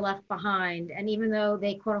people were left behind, and even though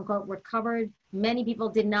they quote unquote recovered, many people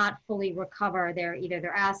did not fully recover either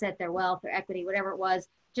their asset, their wealth, their equity, whatever it was,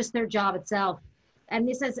 just their job itself. And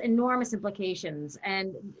this has enormous implications,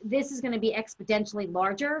 and this is going to be exponentially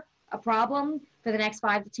larger a problem for the next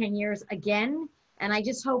 5 to 10 years again. And I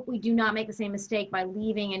just hope we do not make the same mistake by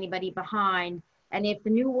leaving anybody behind. And if the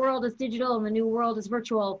new world is digital and the new world is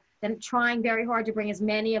virtual, then trying very hard to bring as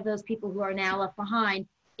many of those people who are now left behind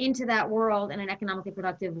into that world in an economically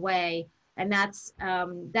productive way. And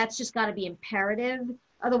that's just got to be imperative.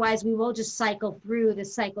 Otherwise, we will just cycle through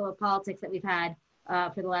this cycle of politics that we've had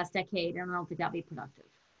for the last decade, and I don't think that'll be productive.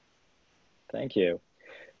 Thank you.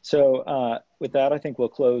 So with that, I think we'll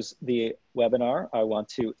close the webinar. I want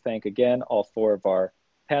to thank again all 4 of our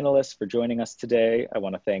panelists for joining us today. I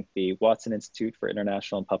want to thank the Watson Institute for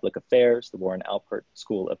International and Public Affairs, the Warren Alpert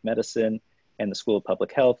School of Medicine, and the School of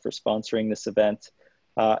Public Health for sponsoring this event.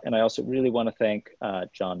 And I also really want to thank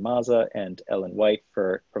John Mazza and Ellen White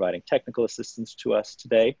for providing technical assistance to us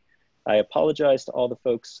today. I apologize to all the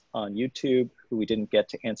folks on YouTube who we didn't get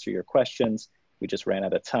to answer your questions. We just ran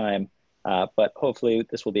out of time. But hopefully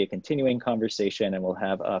this will be a continuing conversation, and we'll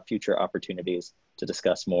have future opportunities to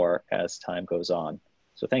discuss more as time goes on.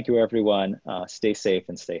 So thank you, everyone. Stay safe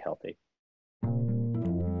and stay healthy.